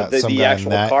 so they've got some the guy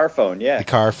actual in that, car phone, yeah. the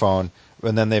car phone,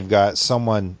 and then they've got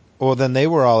someone. Well, then they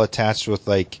were all attached with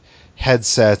like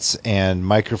headsets and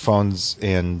microphones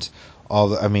and all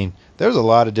the. I mean, there's a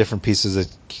lot of different pieces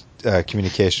of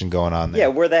communication going on there. Yeah,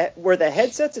 were the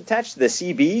headsets attached to the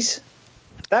CBs?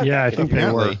 Yeah, I think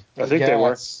they were. I think they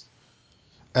were.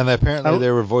 And apparently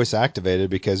they were voice activated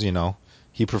because,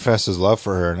 he professed his love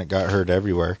for her and it got heard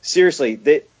everywhere. Seriously,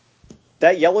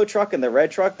 that yellow truck and the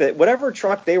red truck, whatever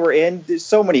truck they were in, there's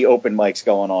so many open mics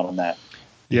going on that.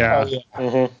 Yeah. Oh, yeah.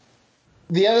 Mm-hmm.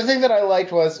 The other thing that I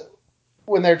liked was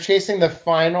when they're chasing the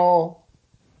final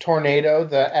tornado,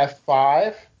 the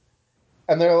F5,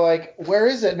 and they're like, "Where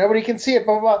is it? Nobody can see it."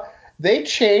 Blah blah blah. They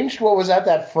changed what was at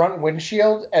that front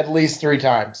windshield at least 3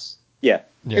 times. Yeah.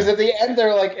 Because at the end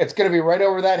they're like, "It's going to be right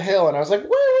over that hill," and I was like,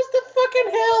 "Where is the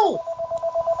fucking hill?"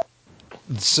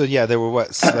 So yeah, there were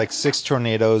like 6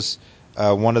 tornadoes.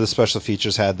 One of the special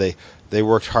features had they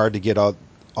worked hard to get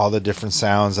all the different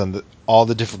sounds, and all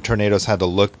the different tornadoes had to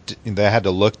look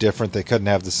different. They couldn't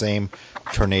have the same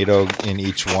tornado in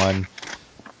each one.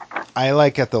 I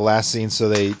like at the last scene, so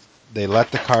they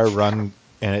let the car run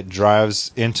and it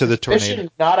drives into the tornado.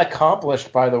 Mission not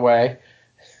accomplished, by the way.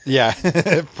 Yeah,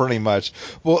 pretty much.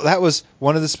 Well, that was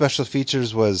one of the special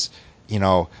features was,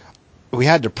 we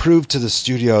had to prove to the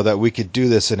studio that we could do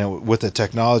this, and with the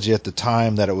technology at the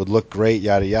time that it would look great,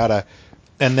 yada yada.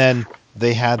 And then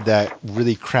they had that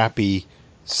really crappy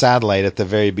satellite at the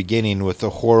very beginning with the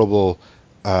horrible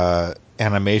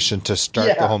animation to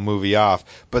start the whole movie off.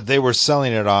 But they were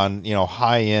selling it on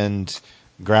high end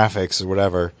graphics or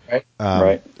whatever. Right.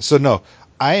 Right. So no,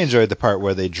 I enjoyed the part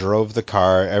where they drove the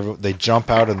car. They jump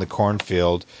out in the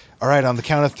cornfield. All right, on the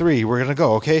count of 3, we're gonna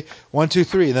go. Okay, 1, 2,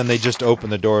 3. And then they just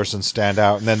open the doors and stand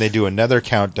out. And then they do another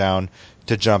countdown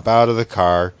to jump out of the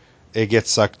car. It gets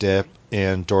sucked up,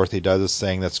 and Dorothy does this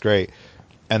thing that's great.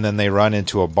 And then they run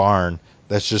into a barn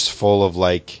that's just full of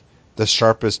like the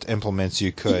sharpest implements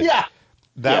you could. Yeah.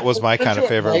 That was my kind of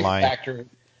favorite line. Factory.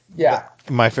 Yeah.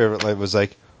 My favorite line was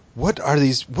like, what do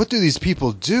these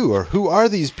people do, or who are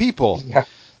these people? Yeah.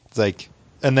 It's like,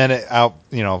 and then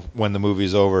when the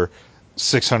movie's over,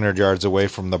 600 yards away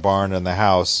from the barn and the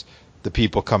house, the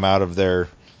people come out of their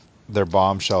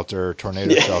bomb shelter,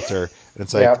 tornado shelter, and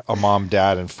it's like a mom,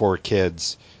 dad, and 4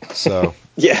 kids. So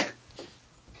Yeah.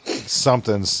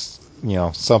 something's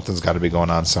got to be going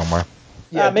on somewhere.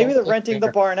 Yeah, maybe they're renting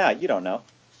the barn out. You don't know.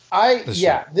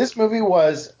 This movie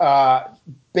was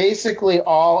basically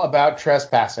all about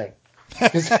trespassing.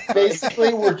 Because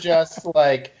basically we're just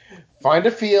like, find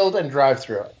a field and drive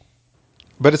through it.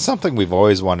 But it's something we've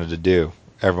always wanted to do.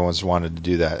 Everyone's wanted to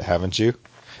do that, haven't you?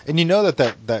 And you know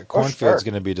that cornfield's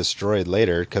going to be destroyed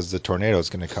later because the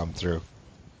tornado's going to come through.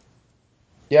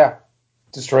 Yeah.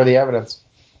 Destroy the evidence.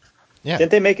 Yeah. Didn't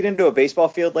they make it into a baseball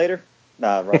field later?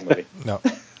 Nah, wrong movie. No.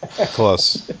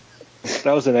 Close.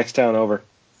 That was the next town over.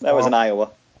 That was in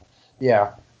Iowa.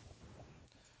 Yeah.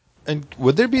 And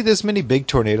would there be this many big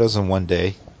tornadoes in one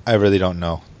day? I really don't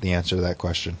know the answer to that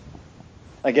question.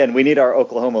 Again, we need our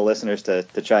Oklahoma listeners to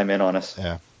chime in on us.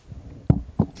 Yeah.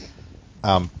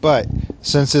 But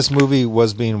since this movie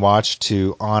was being watched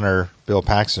to honor Bill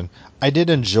Paxton, I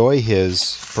did enjoy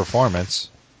his performance.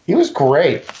 He was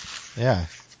great. Yeah.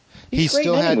 He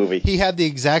still had movie. He had the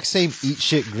exact same eat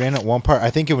shit grin at one part. I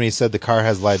think when he said the car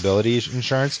has liability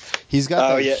insurance, he's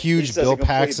got that huge Bill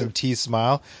Paxton teeth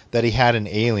smile that he had in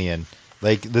Alien.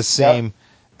 Like the same. Yep.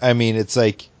 I mean, it's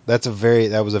like that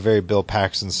was a very Bill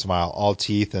Paxton smile, all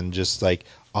teeth and just like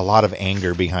a lot of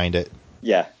anger behind it.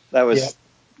 Yeah, that was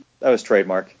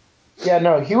trademark. Yeah,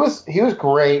 no, he was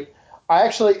great.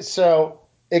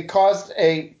 It caused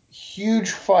a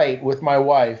huge fight with my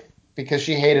wife because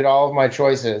she hated all of my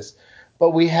choices. But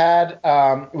we played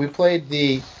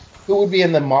who would be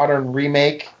in the modern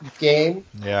remake game.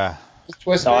 Yeah.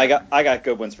 Twister. No, I got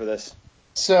good ones for this.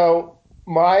 So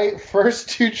my first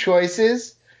two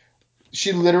choices,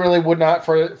 she literally would not,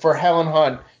 for Helen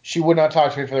Hunt, she would not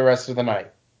talk to me for the rest of the night.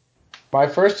 My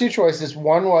first two choices,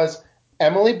 one was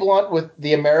Emily Blunt with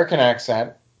the American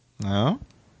accent. No.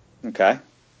 Okay.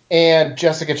 And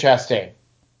Jessica Chastain.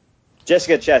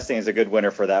 Jessica Chastain is a good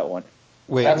winner for that one.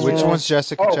 Wait, which one's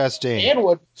Jessica Chastain? Dan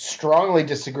would strongly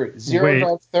disagree. Zero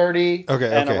Dark 30. Okay.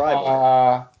 And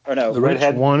Arrival. Or no, the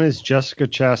redhead one is Jessica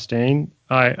Chastain.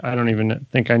 I don't even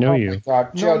think I know you.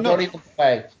 God. Joe, don't even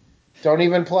play. Don't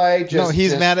even play.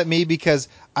 He's mad at me because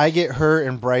I get her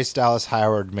and Bryce Dallas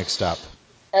Howard mixed up.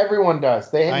 Everyone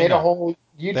does. They made a whole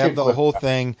YouTube. They have the whole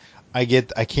thing. I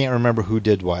can't remember who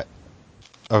did what.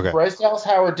 Okay. Bryce Dallas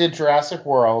Howard did Jurassic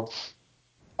World.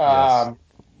 Yes.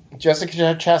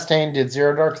 Jessica Chastain did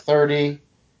Zero Dark 30.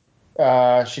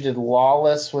 She did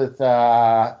Lawless with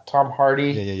Tom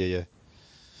Hardy. Yeah.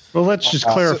 Well, let's just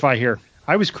clarify here.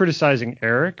 I was criticizing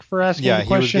Eric for asking the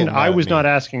question. I was not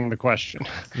asking the question.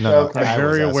 No, okay. I'm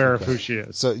very aware of who she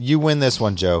is. So you win this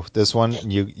one, Joe. This one,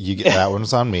 you get that one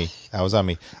was on me. That was on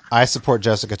me. I support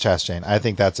Jessica Chastain. I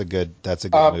think that's a good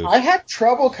move. I had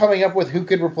trouble coming up with who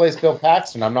could replace Bill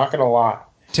Paxton. I'm not going to lie.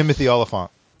 Timothy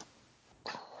Olyphant.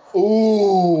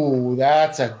 Ooh,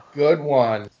 that's a good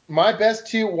one. My best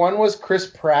two, one was Chris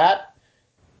Pratt,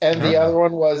 and the other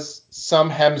one was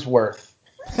some Hemsworth.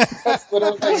 That's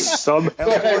literally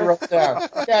what I wrote down.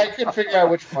 Yeah, I couldn't figure out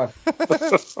which one,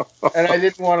 and I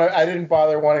didn't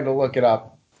bother wanting to look it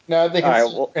up. Now they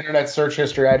can internet search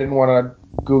history. I didn't want to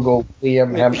Google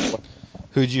Liam Hemsworth.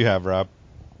 Who'd you have, Rob?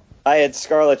 I had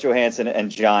Scarlett Johansson and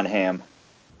John Hamm.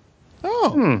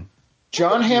 Oh,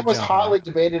 John Hamm was hotly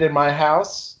debated in my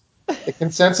house. The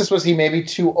consensus was he may be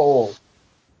too old.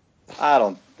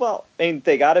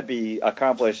 They got to be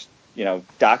accomplished,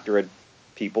 doctorate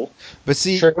people. But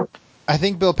see, I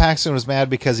think Bill Paxton was mad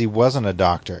because he wasn't a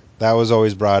doctor. That was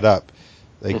always brought up.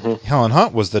 Helen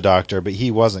Hunt was the doctor, but he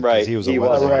wasn't. Right. He was a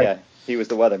weatherman. Right. Yeah, he was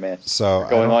the weatherman. So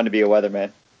going on to be a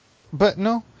weatherman. But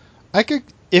no, I could.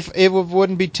 If it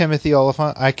wouldn't be Timothy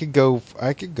Olyphant, I could go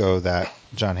that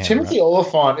John Hamm. Timothy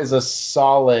Olyphant is a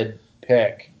solid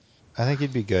pick. I think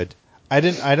he'd be good. I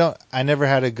didn't have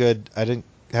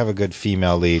a good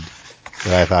female lead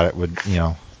that I thought it would,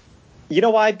 You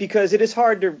know why? Because it is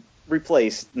hard to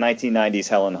replace 1990s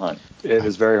Helen Hunt. It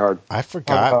is very hard. I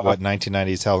forgot what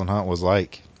 1990s Helen Hunt was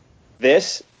like.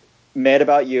 This, Mad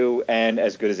About You, and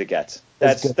As Good as It Gets.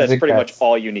 That's pretty much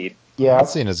all you need. Yeah, I've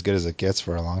seen As Good as It Gets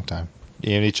for a long time. Do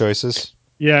you have any choices?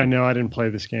 Yeah, no, I didn't play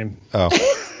this game. Oh.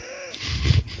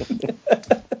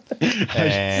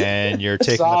 And you're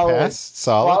taking the pass?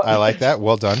 Solid. I like that.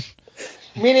 Well done.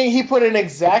 Meaning he put in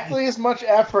exactly as much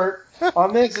effort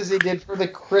on this as he did for the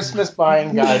Christmas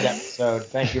buying guide episode.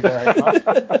 Thank you very much.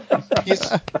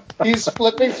 He's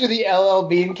flipping through the LL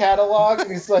Bean catalog,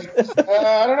 and he's like,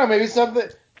 I don't know, maybe something.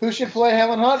 Who should play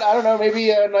Helen Hunt? I don't know, maybe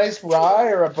a nice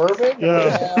rye or a bourbon.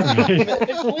 Yeah.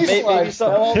 Maybe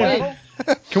something.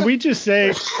 Can we just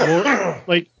say,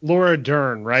 Laura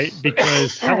Dern, right?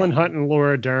 Because Helen Hunt and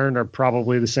Laura Dern are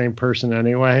probably the same person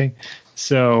anyway.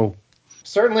 So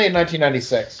certainly in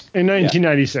 1996. In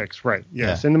 1996, right?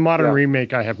 Yes. Yeah. In the modern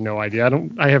remake, I have no idea.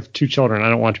 I have two children. I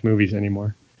don't watch movies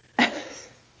anymore.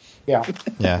 Yeah.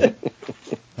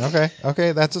 Okay.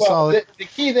 That's a solid. The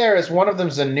key there is one of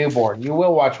them's a newborn. You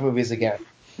will watch movies again.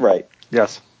 Right.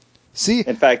 Yes. See,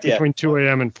 in fact, between 2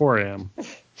 a.m. and 4 a.m.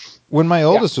 When my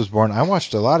oldest was born, I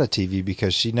watched a lot of TV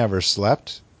because she never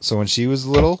slept. So when she was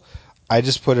little, I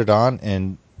just put it on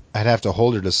and I'd have to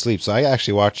hold her to sleep. So I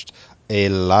actually watched a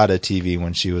lot of TV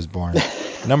when she was born.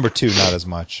 Number 2, not as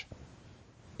much.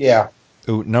 Yeah.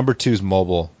 Ooh, number 2's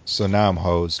mobile. So now I'm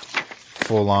hosed.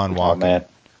 Full on walking. Oh, man.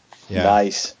 Yeah.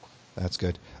 Nice. That's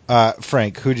good.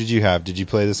 Frank, who did you have? Did you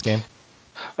play this game?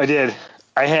 I did.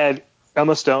 I had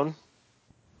Emma Stone.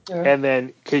 And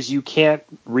then, because you can't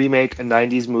remake a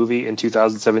 90s movie in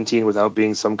 2017 without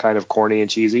being some kind of corny and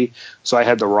cheesy, so I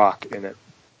had The Rock in it.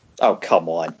 Oh, come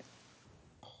on.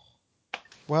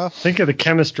 Well, think of the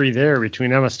chemistry there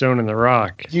between Emma Stone and The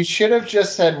Rock. You should have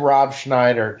just said Rob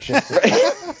Schneider.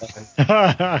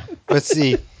 But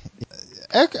see,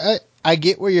 I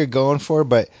get where you're going for,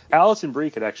 but Alison Brie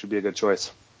could actually be a good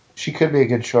choice. She could be a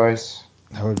good choice.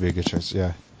 That would be a good choice,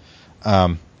 yeah.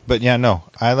 But yeah, no,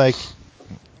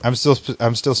 I'm still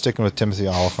sticking with Timothy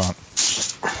Olyphant.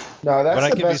 No, that's but I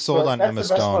the could best be sold on Emma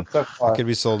Stone. So I could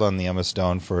be sold on the Emma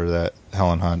Stone for that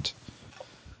Helen Hunt.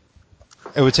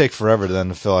 It would take forever then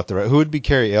to fill out the. Who would be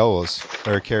Carrie Elwes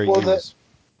or Carrie Elwes?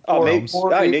 Oh, maybe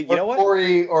you know what?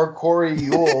 Corey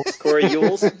Yule. Corey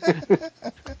Yules.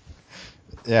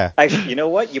 Yeah. Actually, you know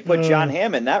what? You put John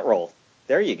Hamm in that role.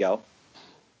 There you go.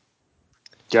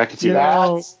 Yeah, I could see I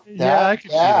could see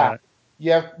that.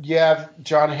 You have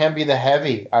John Hamm be the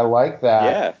heavy. I like that.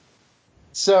 Yeah.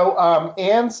 So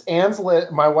Anne's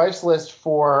list, my wife's list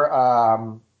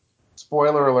for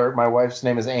spoiler alert, my wife's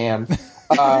name is Anne.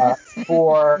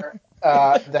 For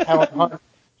the Helen Hunt,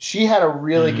 she had a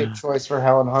really good choice for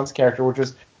Helen Hunt's character, which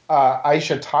was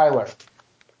Aisha Tyler.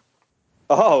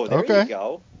 Oh, there you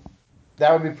go.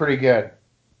 That would be pretty good.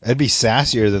 That'd be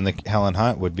sassier than the Helen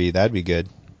Hunt would be. That'd be good.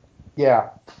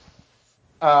 Yeah.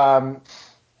 And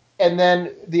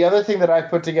then the other thing that I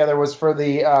put together was for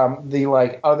the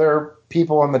like other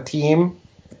people on the team.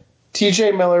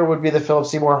 T.J. Miller would be the Philip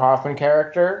Seymour Hoffman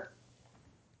character.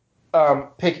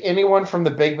 Pick anyone from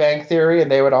The Big Bang Theory, and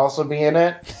they would also be in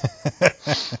it.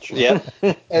 Yep.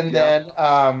 And then,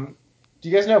 do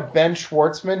you guys know Ben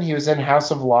Schwartzman? He was in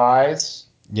House of Lies.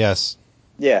 Yes.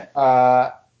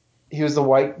 Yeah. He was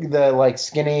the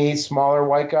skinny, smaller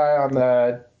white guy on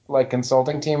the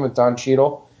consulting team with Don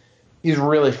Cheadle. He's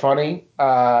really funny.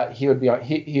 He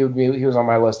was on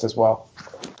my list as well.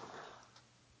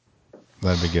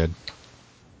 That'd be good.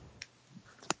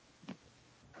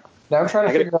 Now I'm trying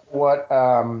to figure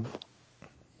out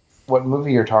what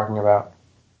movie you're talking about.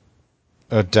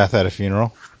 Death at a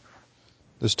Funeral.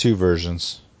 There's two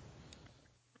versions.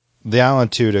 The Alan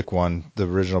Tudyk one, the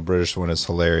original British one, is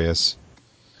hilarious.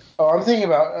 Oh, I'm thinking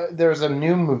about there's a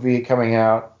new movie coming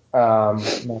out.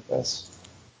 Not this.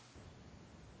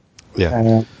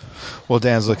 Yeah. Well,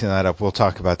 Dan's looking that up. We'll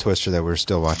talk about Twister that we're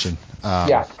still watching.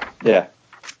 Yeah.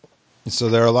 So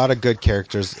there are a lot of good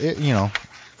characters. A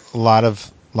lot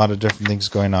of different things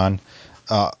going on.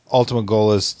 Ultimate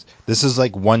goal is this is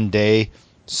like one day,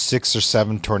 6 or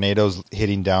 7 tornadoes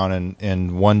hitting down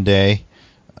in one day,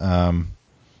 and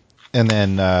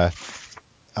then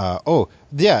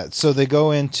so they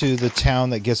go into the town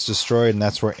that gets destroyed, and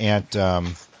that's where Aunt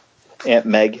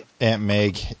Meg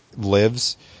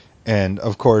lives, and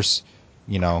of course,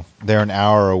 they're an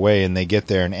hour away, and they get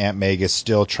there, and Aunt Meg is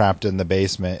still trapped in the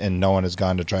basement, and no one has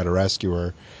gone to try to rescue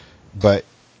her, but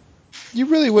you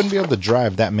really wouldn't be able to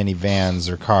drive that many vans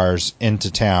or cars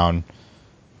into town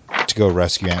to go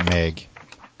rescue Aunt Meg.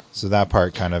 So that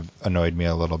part kind of annoyed me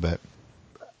a little bit.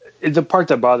 The part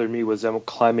that bothered me was them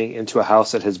climbing into a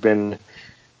house that has been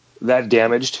that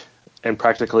damaged and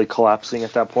practically collapsing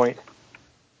at that point.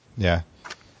 Yeah.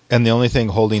 And the only thing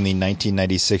holding the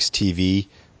 1996 TV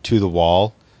to the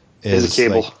wall is the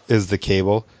cable. Is the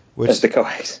cable. That's the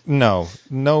coax. No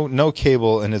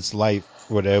cable in its life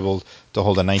would be able to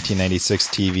hold a 1996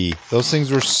 TV. Those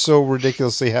things were so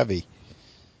ridiculously heavy.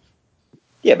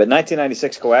 Yeah, but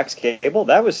 1996 coax cable,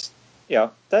 that was,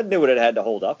 that knew what it had to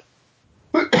hold up.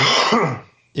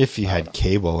 If you had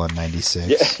cable on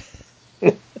 96.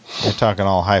 Yeah. You're talking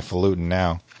all highfalutin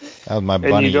now. That was my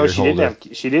bunny ears holder.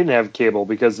 She didn't have cable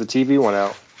because the TV went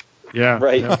out. Yeah,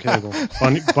 right. No cable.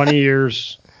 Bunny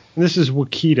ears. And this is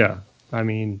Wakita. I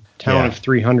mean, town of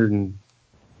 300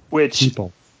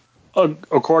 people.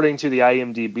 According to the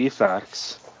IMDb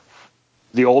facts,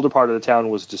 the older part of the town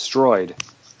was destroyed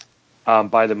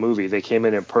by the movie. They came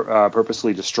in and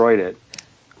purposely destroyed it,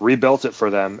 rebuilt it for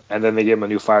them, and then they gave them a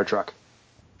new fire truck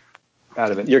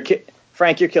out of it.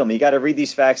 Frank, you're killing me. You got to read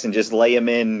these facts and just lay them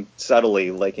in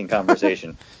subtly, like in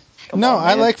conversation.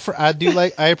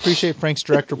 I appreciate Frank's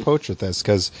direct approach with this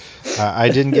because I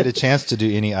didn't get a chance to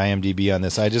do any IMDb on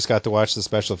this. I just got to watch the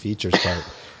special features part,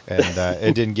 and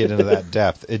it didn't get into that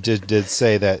depth. It just did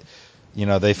say that,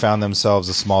 they found themselves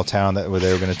a small town where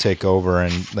they were going to take over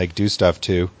and do stuff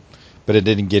to, but it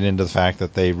didn't get into the fact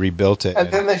that they rebuilt it. And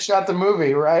then they shot the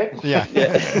movie, right? Yeah.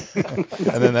 And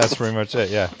then that's pretty much it.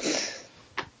 Yeah.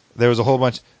 There was a whole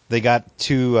bunch. They got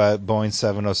 2 Boeing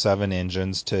 707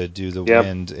 engines to do the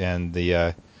wind, and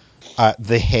the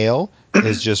hail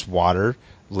is just water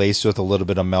laced with a little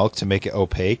bit of milk to make it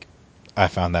opaque. I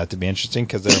found that to be interesting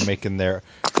because they were making their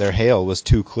hail was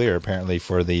too clear apparently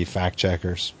for the fact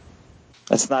checkers.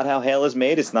 That's not how hail is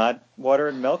made. It's not water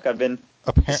and milk. I've been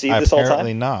deceived this whole time.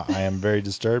 Apparently not. I am very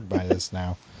disturbed by this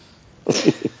now.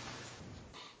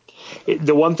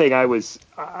 The one thing I was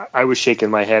shaking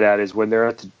my head at is when they're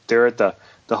at the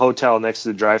hotel next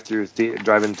to the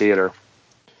drive-in theater,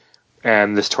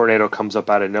 and this tornado comes up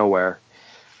out of nowhere.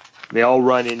 They all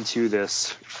run into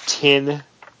this tin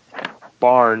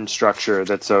barn structure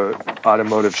that's a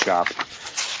automotive shop.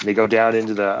 And they go down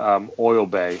into the oil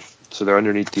bay, so they're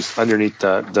underneath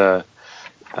the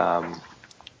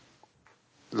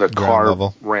car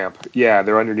level ramp. Yeah,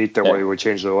 they're underneath there where they would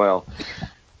change the oil.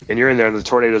 And you're in there, and the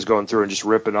tornado's going through and just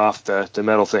ripping off the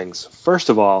metal things. First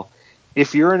of all,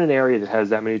 if you're in an area that has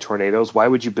that many tornadoes, why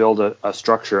would you build a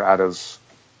structure out of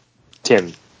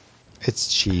tin?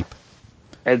 It's cheap.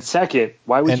 And second,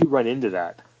 why would you run into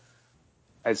that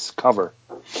as cover?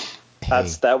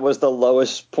 That was the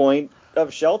lowest point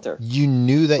of shelter. You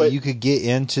knew that you could get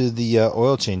into the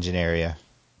oil changing area.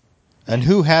 And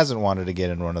who hasn't wanted to get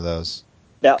in one of those?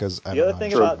 Now, the other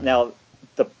thing about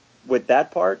with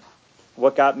that part,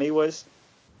 what got me was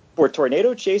for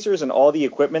tornado chasers and all the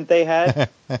equipment they had,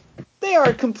 they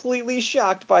are completely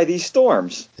shocked by these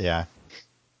storms. Yeah.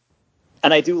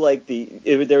 And I do like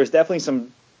there was definitely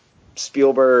some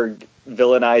Spielberg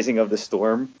villainizing of the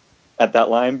storm at that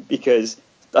line, because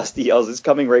Dusty yells, "It's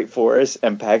coming right for us,"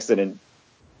 and Paxton, in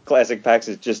classic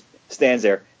Paxton, just stands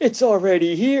there. "It's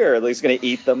already here." Like he's going to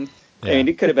eat them. Yeah. I mean,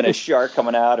 it could have been a shark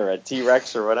coming out or a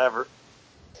T-Rex or whatever.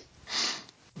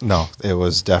 No, it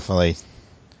was definitely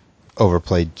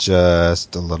overplayed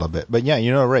just a little bit. But yeah,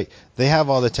 right. They have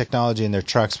all the technology in their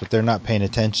trucks, but they're not paying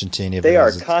attention to any of it. They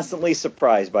are constantly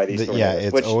surprised by these tornadoes. Yeah,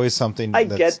 it's always something. I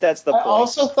get that's the point. I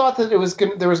also thought that there was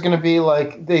going to be,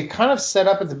 like, they kind of set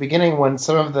up at the beginning when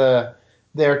some of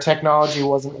their technology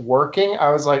wasn't working.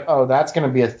 I was like, oh, that's going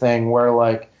to be a thing where,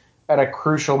 like, at a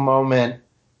crucial moment,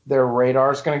 their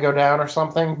radar's going to go down or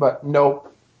something. But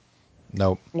nope.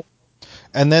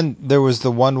 And then there was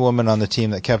the one woman on the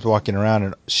team that kept walking around,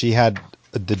 and she had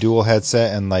the dual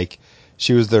headset, and like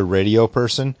she was their radio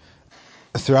person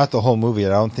throughout the whole movie. I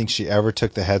don't think she ever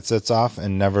took the headsets off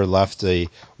and never left a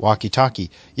walkie-talkie.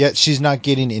 Yet she's not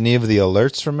getting any of the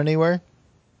alerts from anywhere.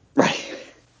 Right.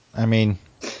 I mean,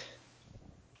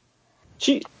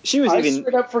 she was I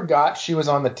straight up forgot she was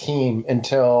on the team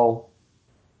until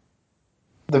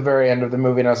the very end of the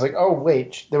movie, and I was like, oh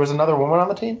wait, there was another woman on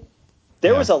the team?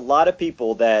 There was a lot of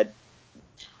people that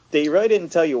they really didn't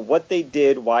tell you what they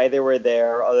did, why they were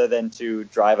there, other than to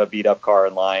drive a beat-up car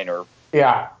in line or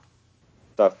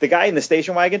stuff. The guy in the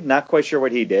station wagon, not quite sure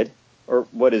what he did or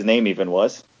what his name even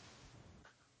was.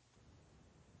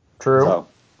 True. So,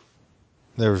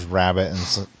 there was Rabbit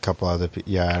and a couple other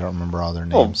people. Yeah, I don't remember all their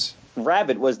names. Well,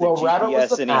 Rabbit was the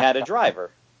GPS, and he had a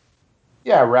driver.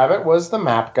 Yeah, Rabbit was the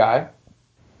map guy.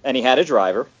 And he had a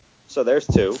driver. So there's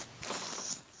two.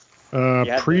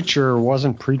 Preacher,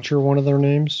 wasn't Preacher one of their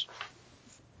names?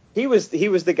 He was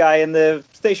the guy in the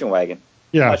station wagon.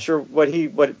 Yeah. Not sure what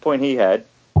point he had.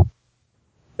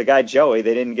 The guy Joey,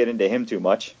 they didn't get into him too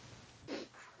much.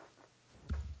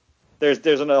 There's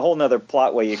a whole nother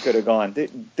plot way you could have gone.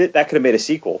 That could have made a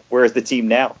sequel. Where's the team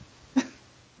now?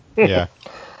 Yeah.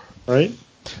 Right?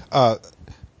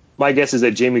 My guess is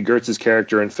that Jamie Gertz's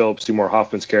character and Philip Seymour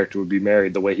Hoffman's character would be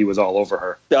married the way he was all over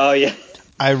her. Oh, yeah.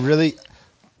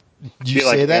 You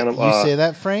say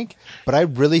that, Frank? But I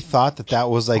really thought that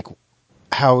was like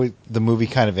how the movie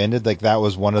kind of ended. Like that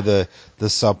was one of the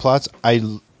subplots.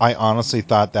 I honestly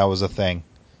thought that was a thing.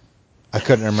 I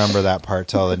couldn't remember that part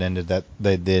till it ended. That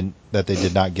they did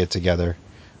not get together.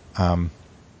 Well,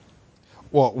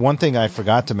 one thing I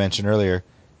forgot to mention earlier.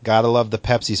 Gotta love the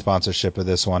Pepsi sponsorship of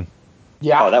this one.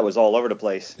 Yeah. Oh, that was all over the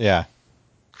place. Yeah.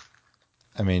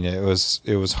 I mean, it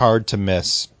was hard to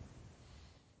miss.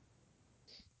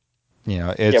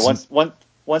 It's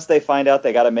once they find out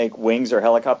they got to make wings or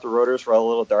helicopter rotors for all the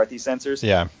little Dorothy sensors.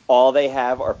 Yeah. All they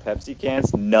have are Pepsi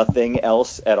cans. Nothing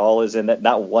else at all is in that.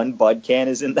 Not one Bud can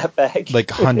is in that bag. Like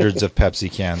hundreds of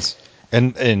Pepsi cans,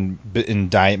 and in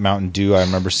Diet Mountain Dew, I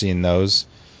remember seeing those.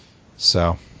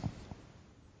 So,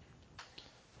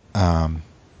 but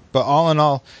all in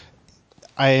all,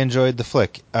 I enjoyed the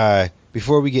flick.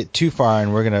 Before we get too far,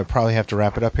 and we're gonna probably have to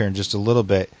wrap it up here in just a little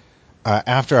bit.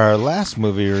 After our last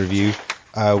movie review,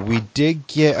 we did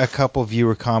get a couple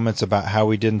viewer comments about how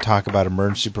we didn't talk about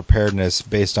emergency preparedness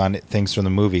based on things from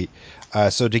the movie.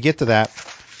 So to get to that,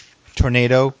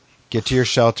 tornado, get to your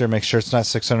shelter, make sure it's not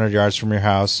 600 yards from your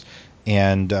house,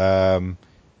 and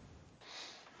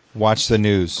watch the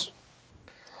news.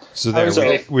 So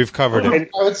there, we've covered it.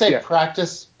 I would say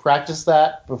practice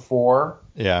that before.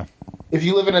 Yeah. If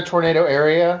you live in a tornado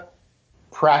area,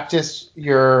 practice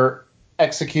your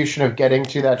execution of getting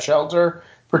to that shelter,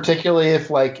 particularly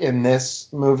if, like in this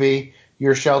movie,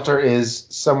 your shelter is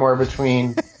somewhere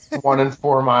between 1 in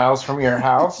 4 miles from your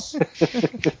house,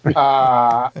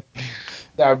 that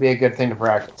would be a good thing to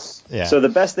practice. Yeah. So the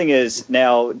best thing is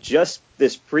now, just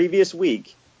this previous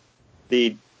week,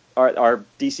 our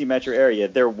DC metro area,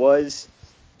 there was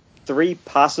 3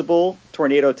 possible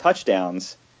tornado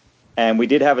touchdowns, and we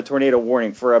did have a tornado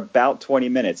warning for about 20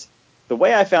 minutes. The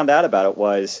way I found out about it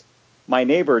was my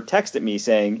neighbor texted me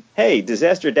saying, "Hey,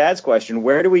 Disaster Dad's question,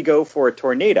 where do we go for a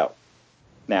tornado?"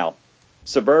 Now,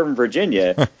 suburban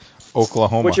Virginia,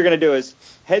 Oklahoma. what you're going to do is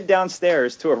head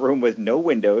downstairs to a room with no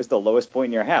windows, the lowest point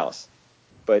in your house.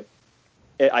 But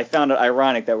I found it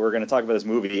ironic that we're going to talk about this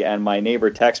movie, and my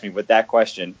neighbor texted me with that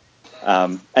question.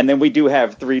 And then we do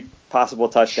have 3 possible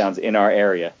touchdowns in our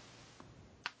area.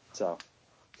 So,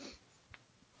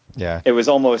 yeah, it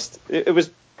was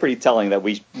pretty telling that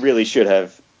we really should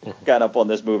have gotten up on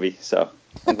this movie. So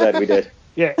I'm glad we did.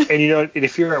 Yeah, and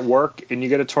if you're at work and you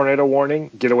get a tornado warning,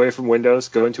 get away from windows,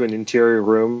 go into an interior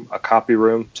room, a copy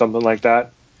room, something like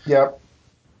that. Yep.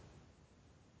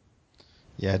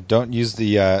 Yeah, don't use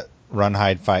the run,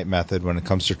 hide, fight method when it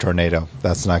comes to tornado.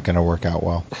 That's not going to work out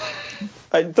well.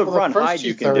 The run, first hide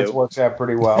you can 2/3 do. works out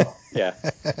pretty well. Yeah.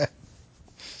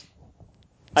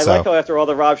 I like how after all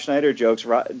the Rob Schneider jokes,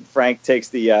 Frank takes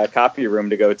the copy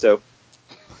room to go to.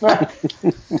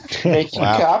 Making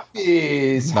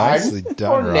copies. Nicely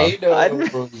done,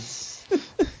 tornadoes.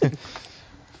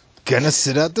 Gonna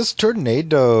sit out this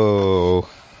tornado.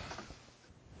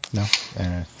 No,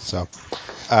 so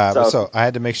I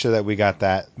had to make sure that we got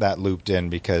that looped in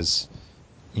because,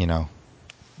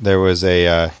 there was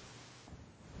a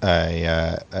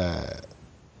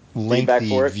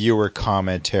lengthy viewer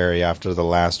commentary after the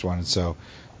last one, so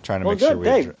trying to make sure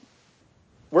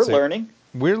we're learning.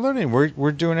 We're learning.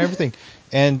 We're doing everything,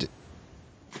 and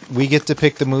we get to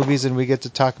pick the movies and we get to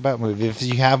talk about movies. If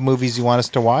you have movies you want us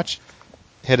to watch,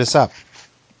 hit us up.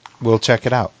 We'll check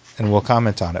it out and we'll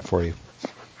comment on it for you.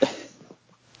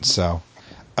 So,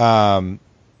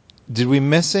 did we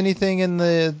miss anything in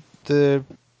the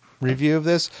review of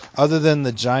this other than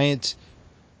the giant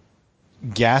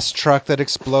gas truck that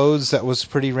explodes? That was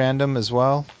pretty random as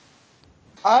well.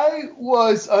 I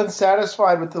was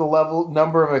unsatisfied with the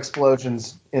number of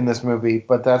explosions in this movie,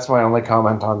 but that's my only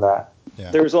comment on that. Yeah.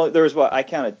 There was what I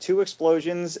counted 2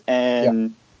 explosions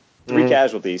and 3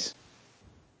 casualties.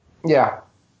 Yeah.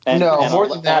 And more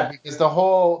than that, because the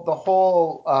whole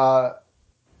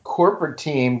corporate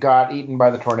team got eaten by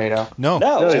the tornado. No,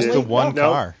 just the one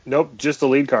car. Nope, just the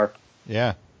lead car.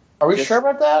 Yeah. Are we sure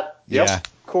about that? Yep.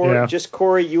 Yeah. Just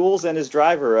Corey Ewells and his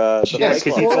driver. Yes,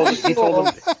 because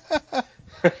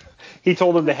he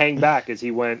told him to hang back as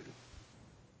he went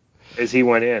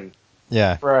in.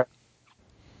 Yeah.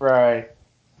 Right.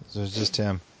 So it's just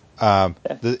him.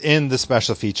 In the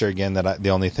special feature again,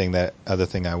 the other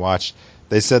thing I watched,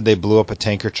 they said they blew up a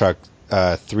tanker truck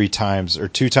 3 times or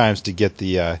 2 times to get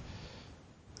the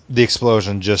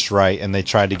explosion just right, and they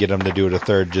tried to get him to do it a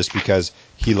third just because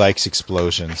he likes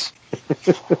explosions.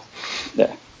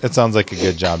 Yeah. It sounds like a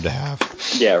good job to have.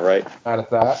 Yeah, right. Out of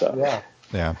that, so.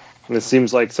 Yeah. And it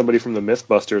seems like somebody from the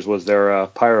Mythbusters was their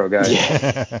pyro guy.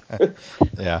 Yeah.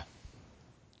 Yeah.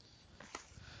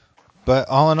 But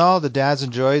all in all, the dads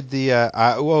enjoyed the.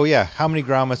 How many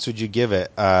grommets would you give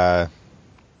it, Dan,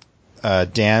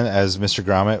 as Mr.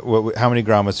 Grommet? How many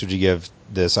grommets would you give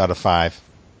this out of 5?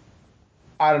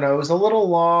 I don't know. It was a little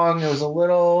long. It was a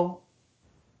little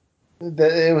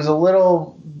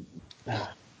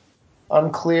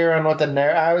unclear on what the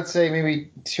narrative. I would say maybe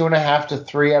 2.5 to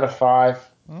 3 out of 5.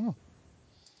 Oh.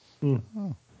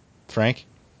 Frank?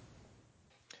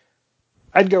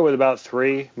 I'd go with about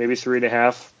 3, maybe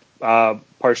 3.5,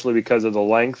 partially because of the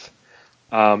length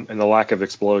and the lack of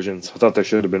explosions. I thought there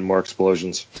should have been more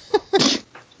explosions.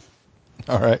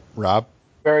 All right, Rob?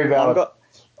 Very valid.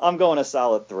 I'm going a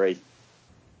solid 3.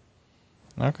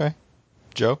 Okay.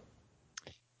 Joe?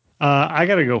 I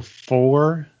got to go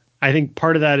 4. I think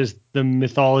part of that is the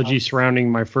mythology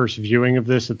surrounding my first viewing of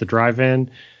this at the drive-in.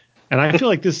 And I feel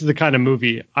like this is the kind of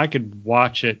movie I could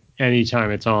watch it anytime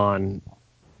it's on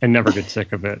and never get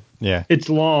sick of it. Yeah. It's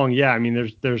long. Yeah. I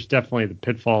mean, there's definitely the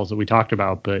pitfalls that we talked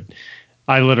about, but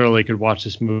I literally could watch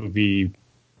this movie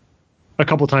a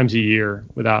couple times a year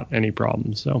without any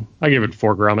problems. So I give it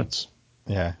 4 grommets.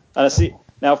 Yeah. Honestly,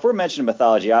 now if we're mentioning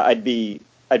mythology, I'd be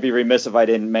remiss if I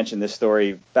didn't mention this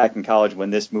story back in college when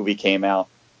this movie came out.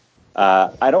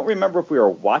 I don't remember if we were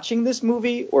watching this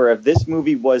movie or if this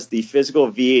movie was the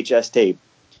physical VHS tape,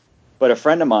 but a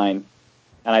friend of mine,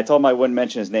 and I told him I wouldn't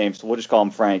mention his name, so we'll just call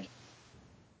him Frank.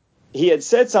 He had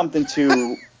said something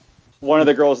to one of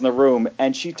the girls in the room,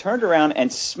 and she turned around and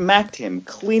smacked him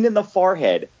clean in the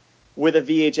forehead with a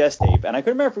VHS tape. And I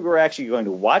couldn't remember if we were actually going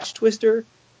to watch Twister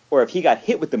or if he got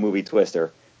hit with the movie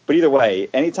Twister. But either way,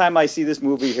 anytime I see this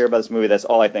movie, hear about this movie, that's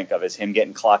all I think of is him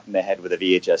getting clocked in the head with a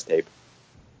VHS tape.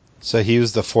 So he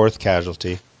was the fourth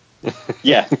casualty.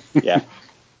 Yeah.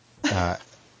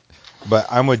 But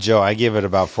I'm with Joe. I give it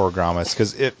about 4 grommas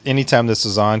because anytime this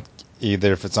is on,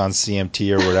 either if it's on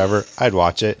CMT or whatever, I'd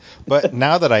watch it. But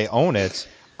now that I own it,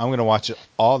 I'm going to watch it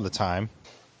all the time.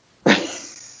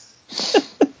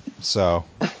 So,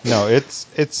 no, it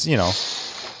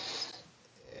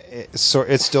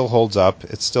still holds up.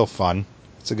 It's still fun.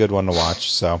 It's a good one to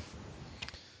watch. So,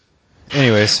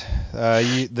 anyways,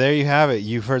 there you have it.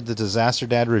 You've heard the Disaster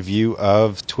Dad review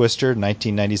of Twister,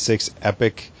 1996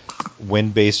 epic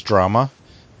wind-based drama.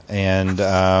 And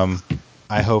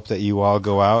I hope that you all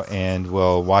go out and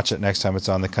will watch it next time it's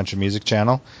on the Country Music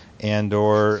Channel, and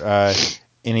or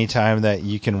anytime that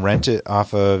you can rent it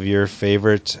off of your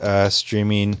favorite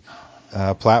streaming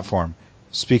platform.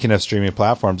 Speaking of streaming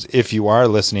platforms, if you are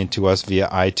listening to us via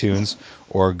iTunes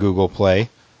or Google Play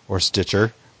or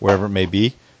Stitcher, wherever it may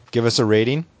be, give us a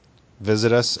rating.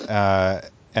 Visit us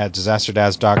at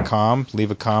disasterdads.com.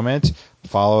 Leave a comment.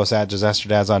 Follow us at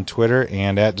disasterdads on Twitter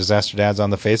and at disasterdads on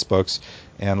the Facebooks.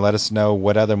 And let us know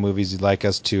what other movies you'd like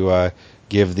us to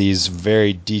give these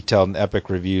very detailed and epic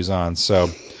reviews on. So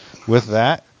with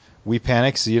that, we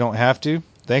panic so you don't have to.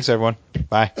 Thanks, everyone.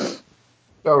 Bye.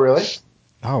 Oh, really?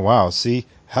 Oh, wow. See,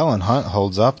 Helen Hunt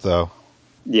holds up, though.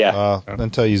 Yeah.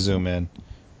 Until you zoom in.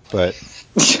 But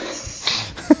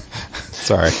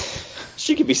sorry.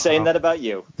 She could be saying that about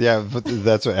you. Yeah, but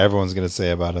that's what everyone's going to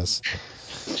say about us.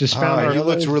 Just found you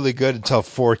looked really good until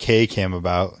 4K came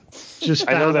about. Just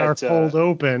found our cold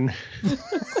open.